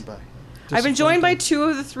right. Joined by. I've been joined by 2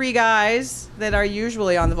 of the 3 guys that are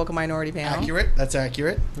usually on the Vocal Minority panel. Accurate. That's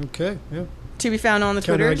accurate. okay, yeah. To be found on the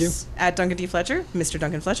Can't Twitters at Duncan D Fletcher, Mr.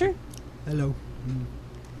 Duncan Fletcher. Hello.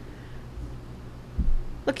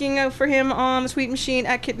 Looking out for him on the tweet machine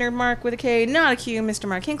at Kittner Mark with a K, not a Q, Mr.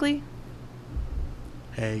 Mark Hinkley.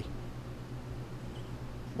 Hey.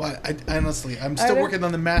 Well, I honestly, I'm still don't- working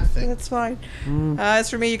on the math thing. That's fine.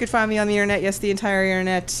 As for me, you can find me on the internet, yes, the entire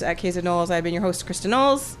internet, at KZ Knowles. I've been your host, Krista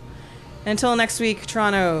Knowles. Until next week,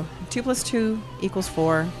 Toronto, 2 + 2 =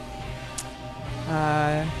 4.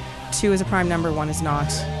 2 is a prime number, 1 is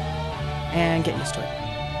not. And get used to it.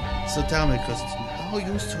 So tell me, Kristen, how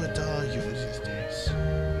used to it are you these days?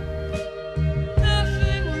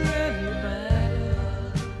 Nothing really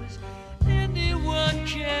matters. Anyone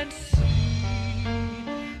can see.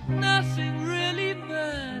 Nothing really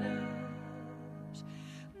matters.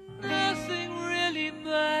 Nothing really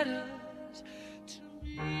matters to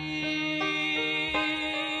me.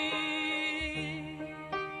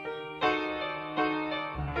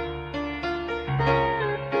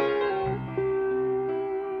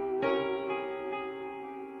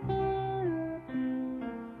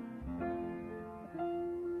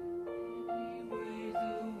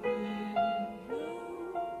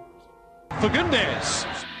 for goodness.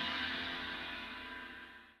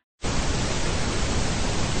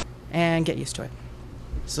 And get used to it.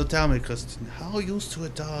 So tell me, Kristen, how used to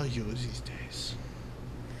it are you these days?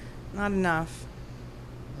 Not enough.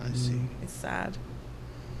 I see. It's sad.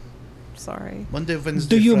 Sorry. Monday,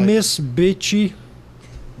 Wednesday, Do you Friday. miss Bitchy?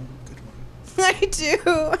 Good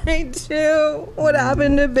one. I do. What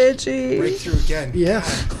happened to Bitchy? Breakthrough again. Yeah.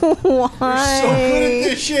 Why? So good at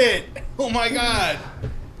this shit. Oh my god.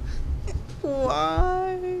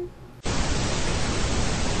 Why?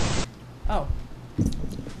 Oh.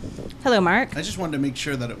 Hello, Mark. I just wanted to make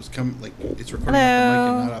sure that it was it's recording Hello. off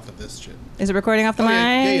the mic and not off of this shit. Is it recording off the Oh,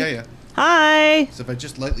 mic? yeah. Hi. So if I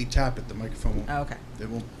just lightly tap it, the microphone won't. Oh, okay. It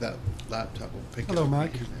won't. That laptop will pick it Hello, up.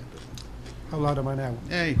 Mike. How loud am I now?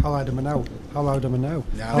 Hey. How loud am I now? How loud am I now?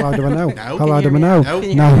 Now. How loud am I now? Now. How loud Can am I you now? hear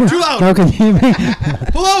me? Now. No. Too loud. Now can you hear me?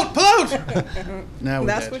 Pull out! Pull out! Now we're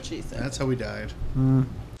That's dead. what she said. That's how we died.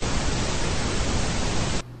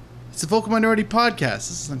 It's the Vocal Minority Podcast.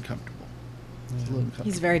 This is uncomfortable. It's a little uncomfortable.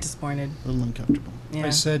 He's very disappointed. A little uncomfortable. Yeah. I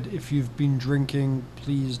said, if you've been drinking,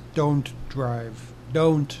 please don't drive.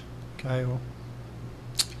 Don't, Kyle.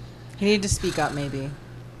 He needed to speak up, maybe.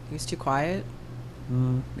 He was too quiet.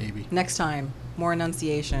 Maybe. Next time, more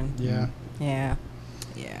enunciation. Yeah. Yeah.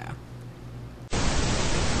 Yeah.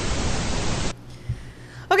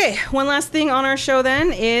 Okay, one last thing on our show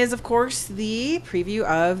then is, of course, the preview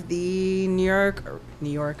of the New York,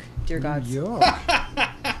 dear God.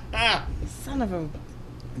 Yeah. Son of a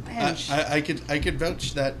bitch. I could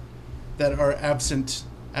vouch that our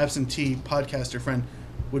absentee podcaster friend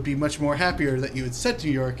would be much more happier that you had said New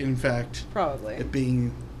York, in fact, Probably. it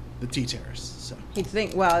being the T-Terrace. So. He'd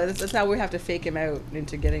think, well, that's how we have to fake him out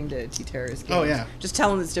into getting to T-Terrace games. Oh, yeah. Just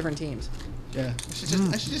tell him it's different teams. Yeah,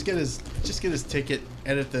 I should just get his ticket,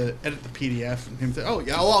 edit the PDF, and him say, "Oh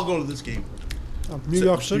yeah, I'll go to this game." New So-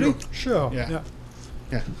 York City? New York. Sure. Yeah.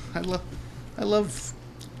 Yeah, I love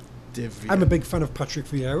Div. I'm a big fan of Patrick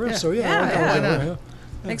Vieira, Yeah. so yeah. Yeah, I'll go yeah. there, Why not?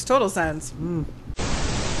 Makes total sense.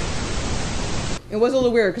 It was a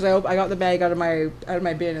little weird because I got the bag out of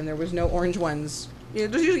my bin and there was no orange ones. You know,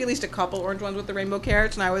 there's usually at least a couple orange ones with the rainbow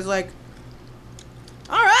carrots, and I was like,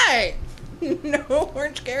 "All right, no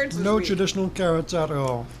orange carrots." This No week. traditional carrots at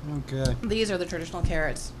all. Okay. These are the traditional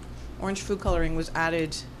carrots. Orange food coloring was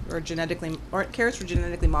added, or carrots were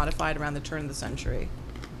genetically modified around the turn of the century.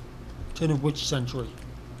 Turn of which century?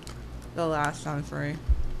 The last century.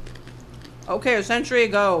 Okay, a century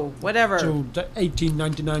ago, whatever. So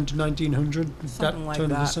 1899 to 1900? Something that like turn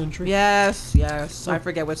that. of the century? Yes. I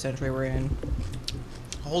forget what century we're in.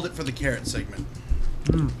 Hold it for the carrot segment.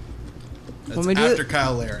 That's When we do after it-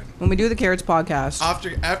 Kyle Laren. When we do the carrots podcast,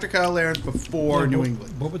 After Kyle Laren, before Yeah, New what-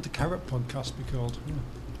 England. What would the carrot podcast be called?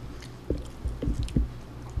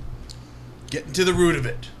 Getting to the root of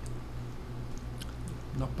it.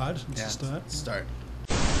 Not bad. It's Yeah, a start. start.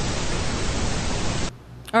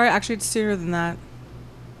 all right, actually, it's sooner than that.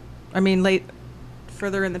 I mean,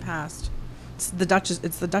 further in the past. It's the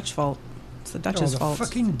Dutch fault. It's the Dutch's the fault.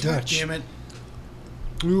 fucking God Dutch. damn it.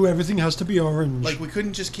 Ooh, everything has to be orange. Like, we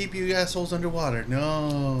couldn't just keep you assholes underwater.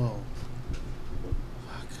 No.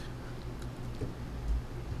 Fuck.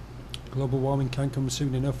 Global warming can't come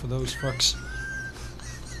soon enough for those fucks.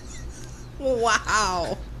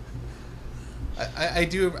 Wow. I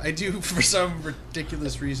do for some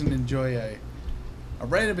ridiculous reason enjoy a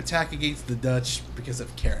random attack against the Dutch because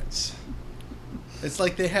of carrots. It's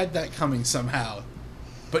like they had that coming somehow,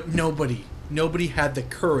 but nobody had the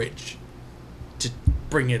courage to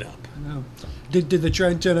bring it up. No. Did they try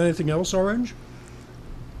and turn anything else orange?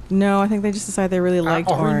 No, I think they just decided they really liked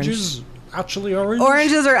Are orange. oranges actually orange?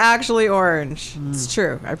 Oranges are actually orange. It's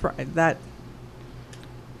true.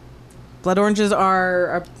 Blood oranges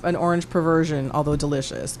are an orange perversion, although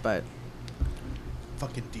delicious. But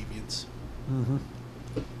Fucking deviants. Mm-hmm.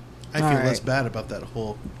 I feel All less right. bad about that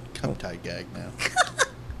whole cum tie gag now.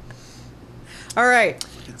 all right,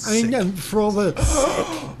 It's I mean, sick. for all the...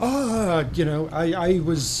 I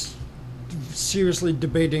was seriously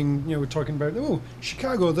debating, we're talking about,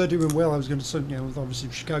 Chicago, they're doing well. I was going to say, with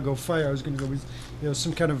obviously Chicago Fire, I was going to go with,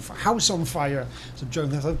 some kind of house on fire. So Joe,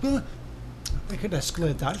 I thought, well, I could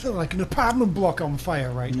escalate that. I feel like an apartment block on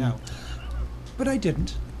fire right now. But I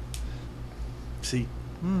didn't. See,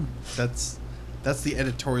 that's the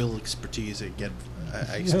editorial expertise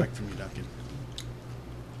I expect from you, Duncan.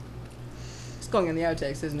 it's going in the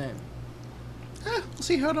outtakes, isn't it? We'll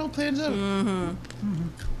see how it all plans out.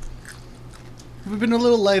 We've been a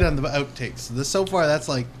little light on the outtakes. So far, that's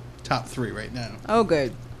like top 3 right now. Oh,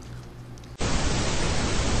 good.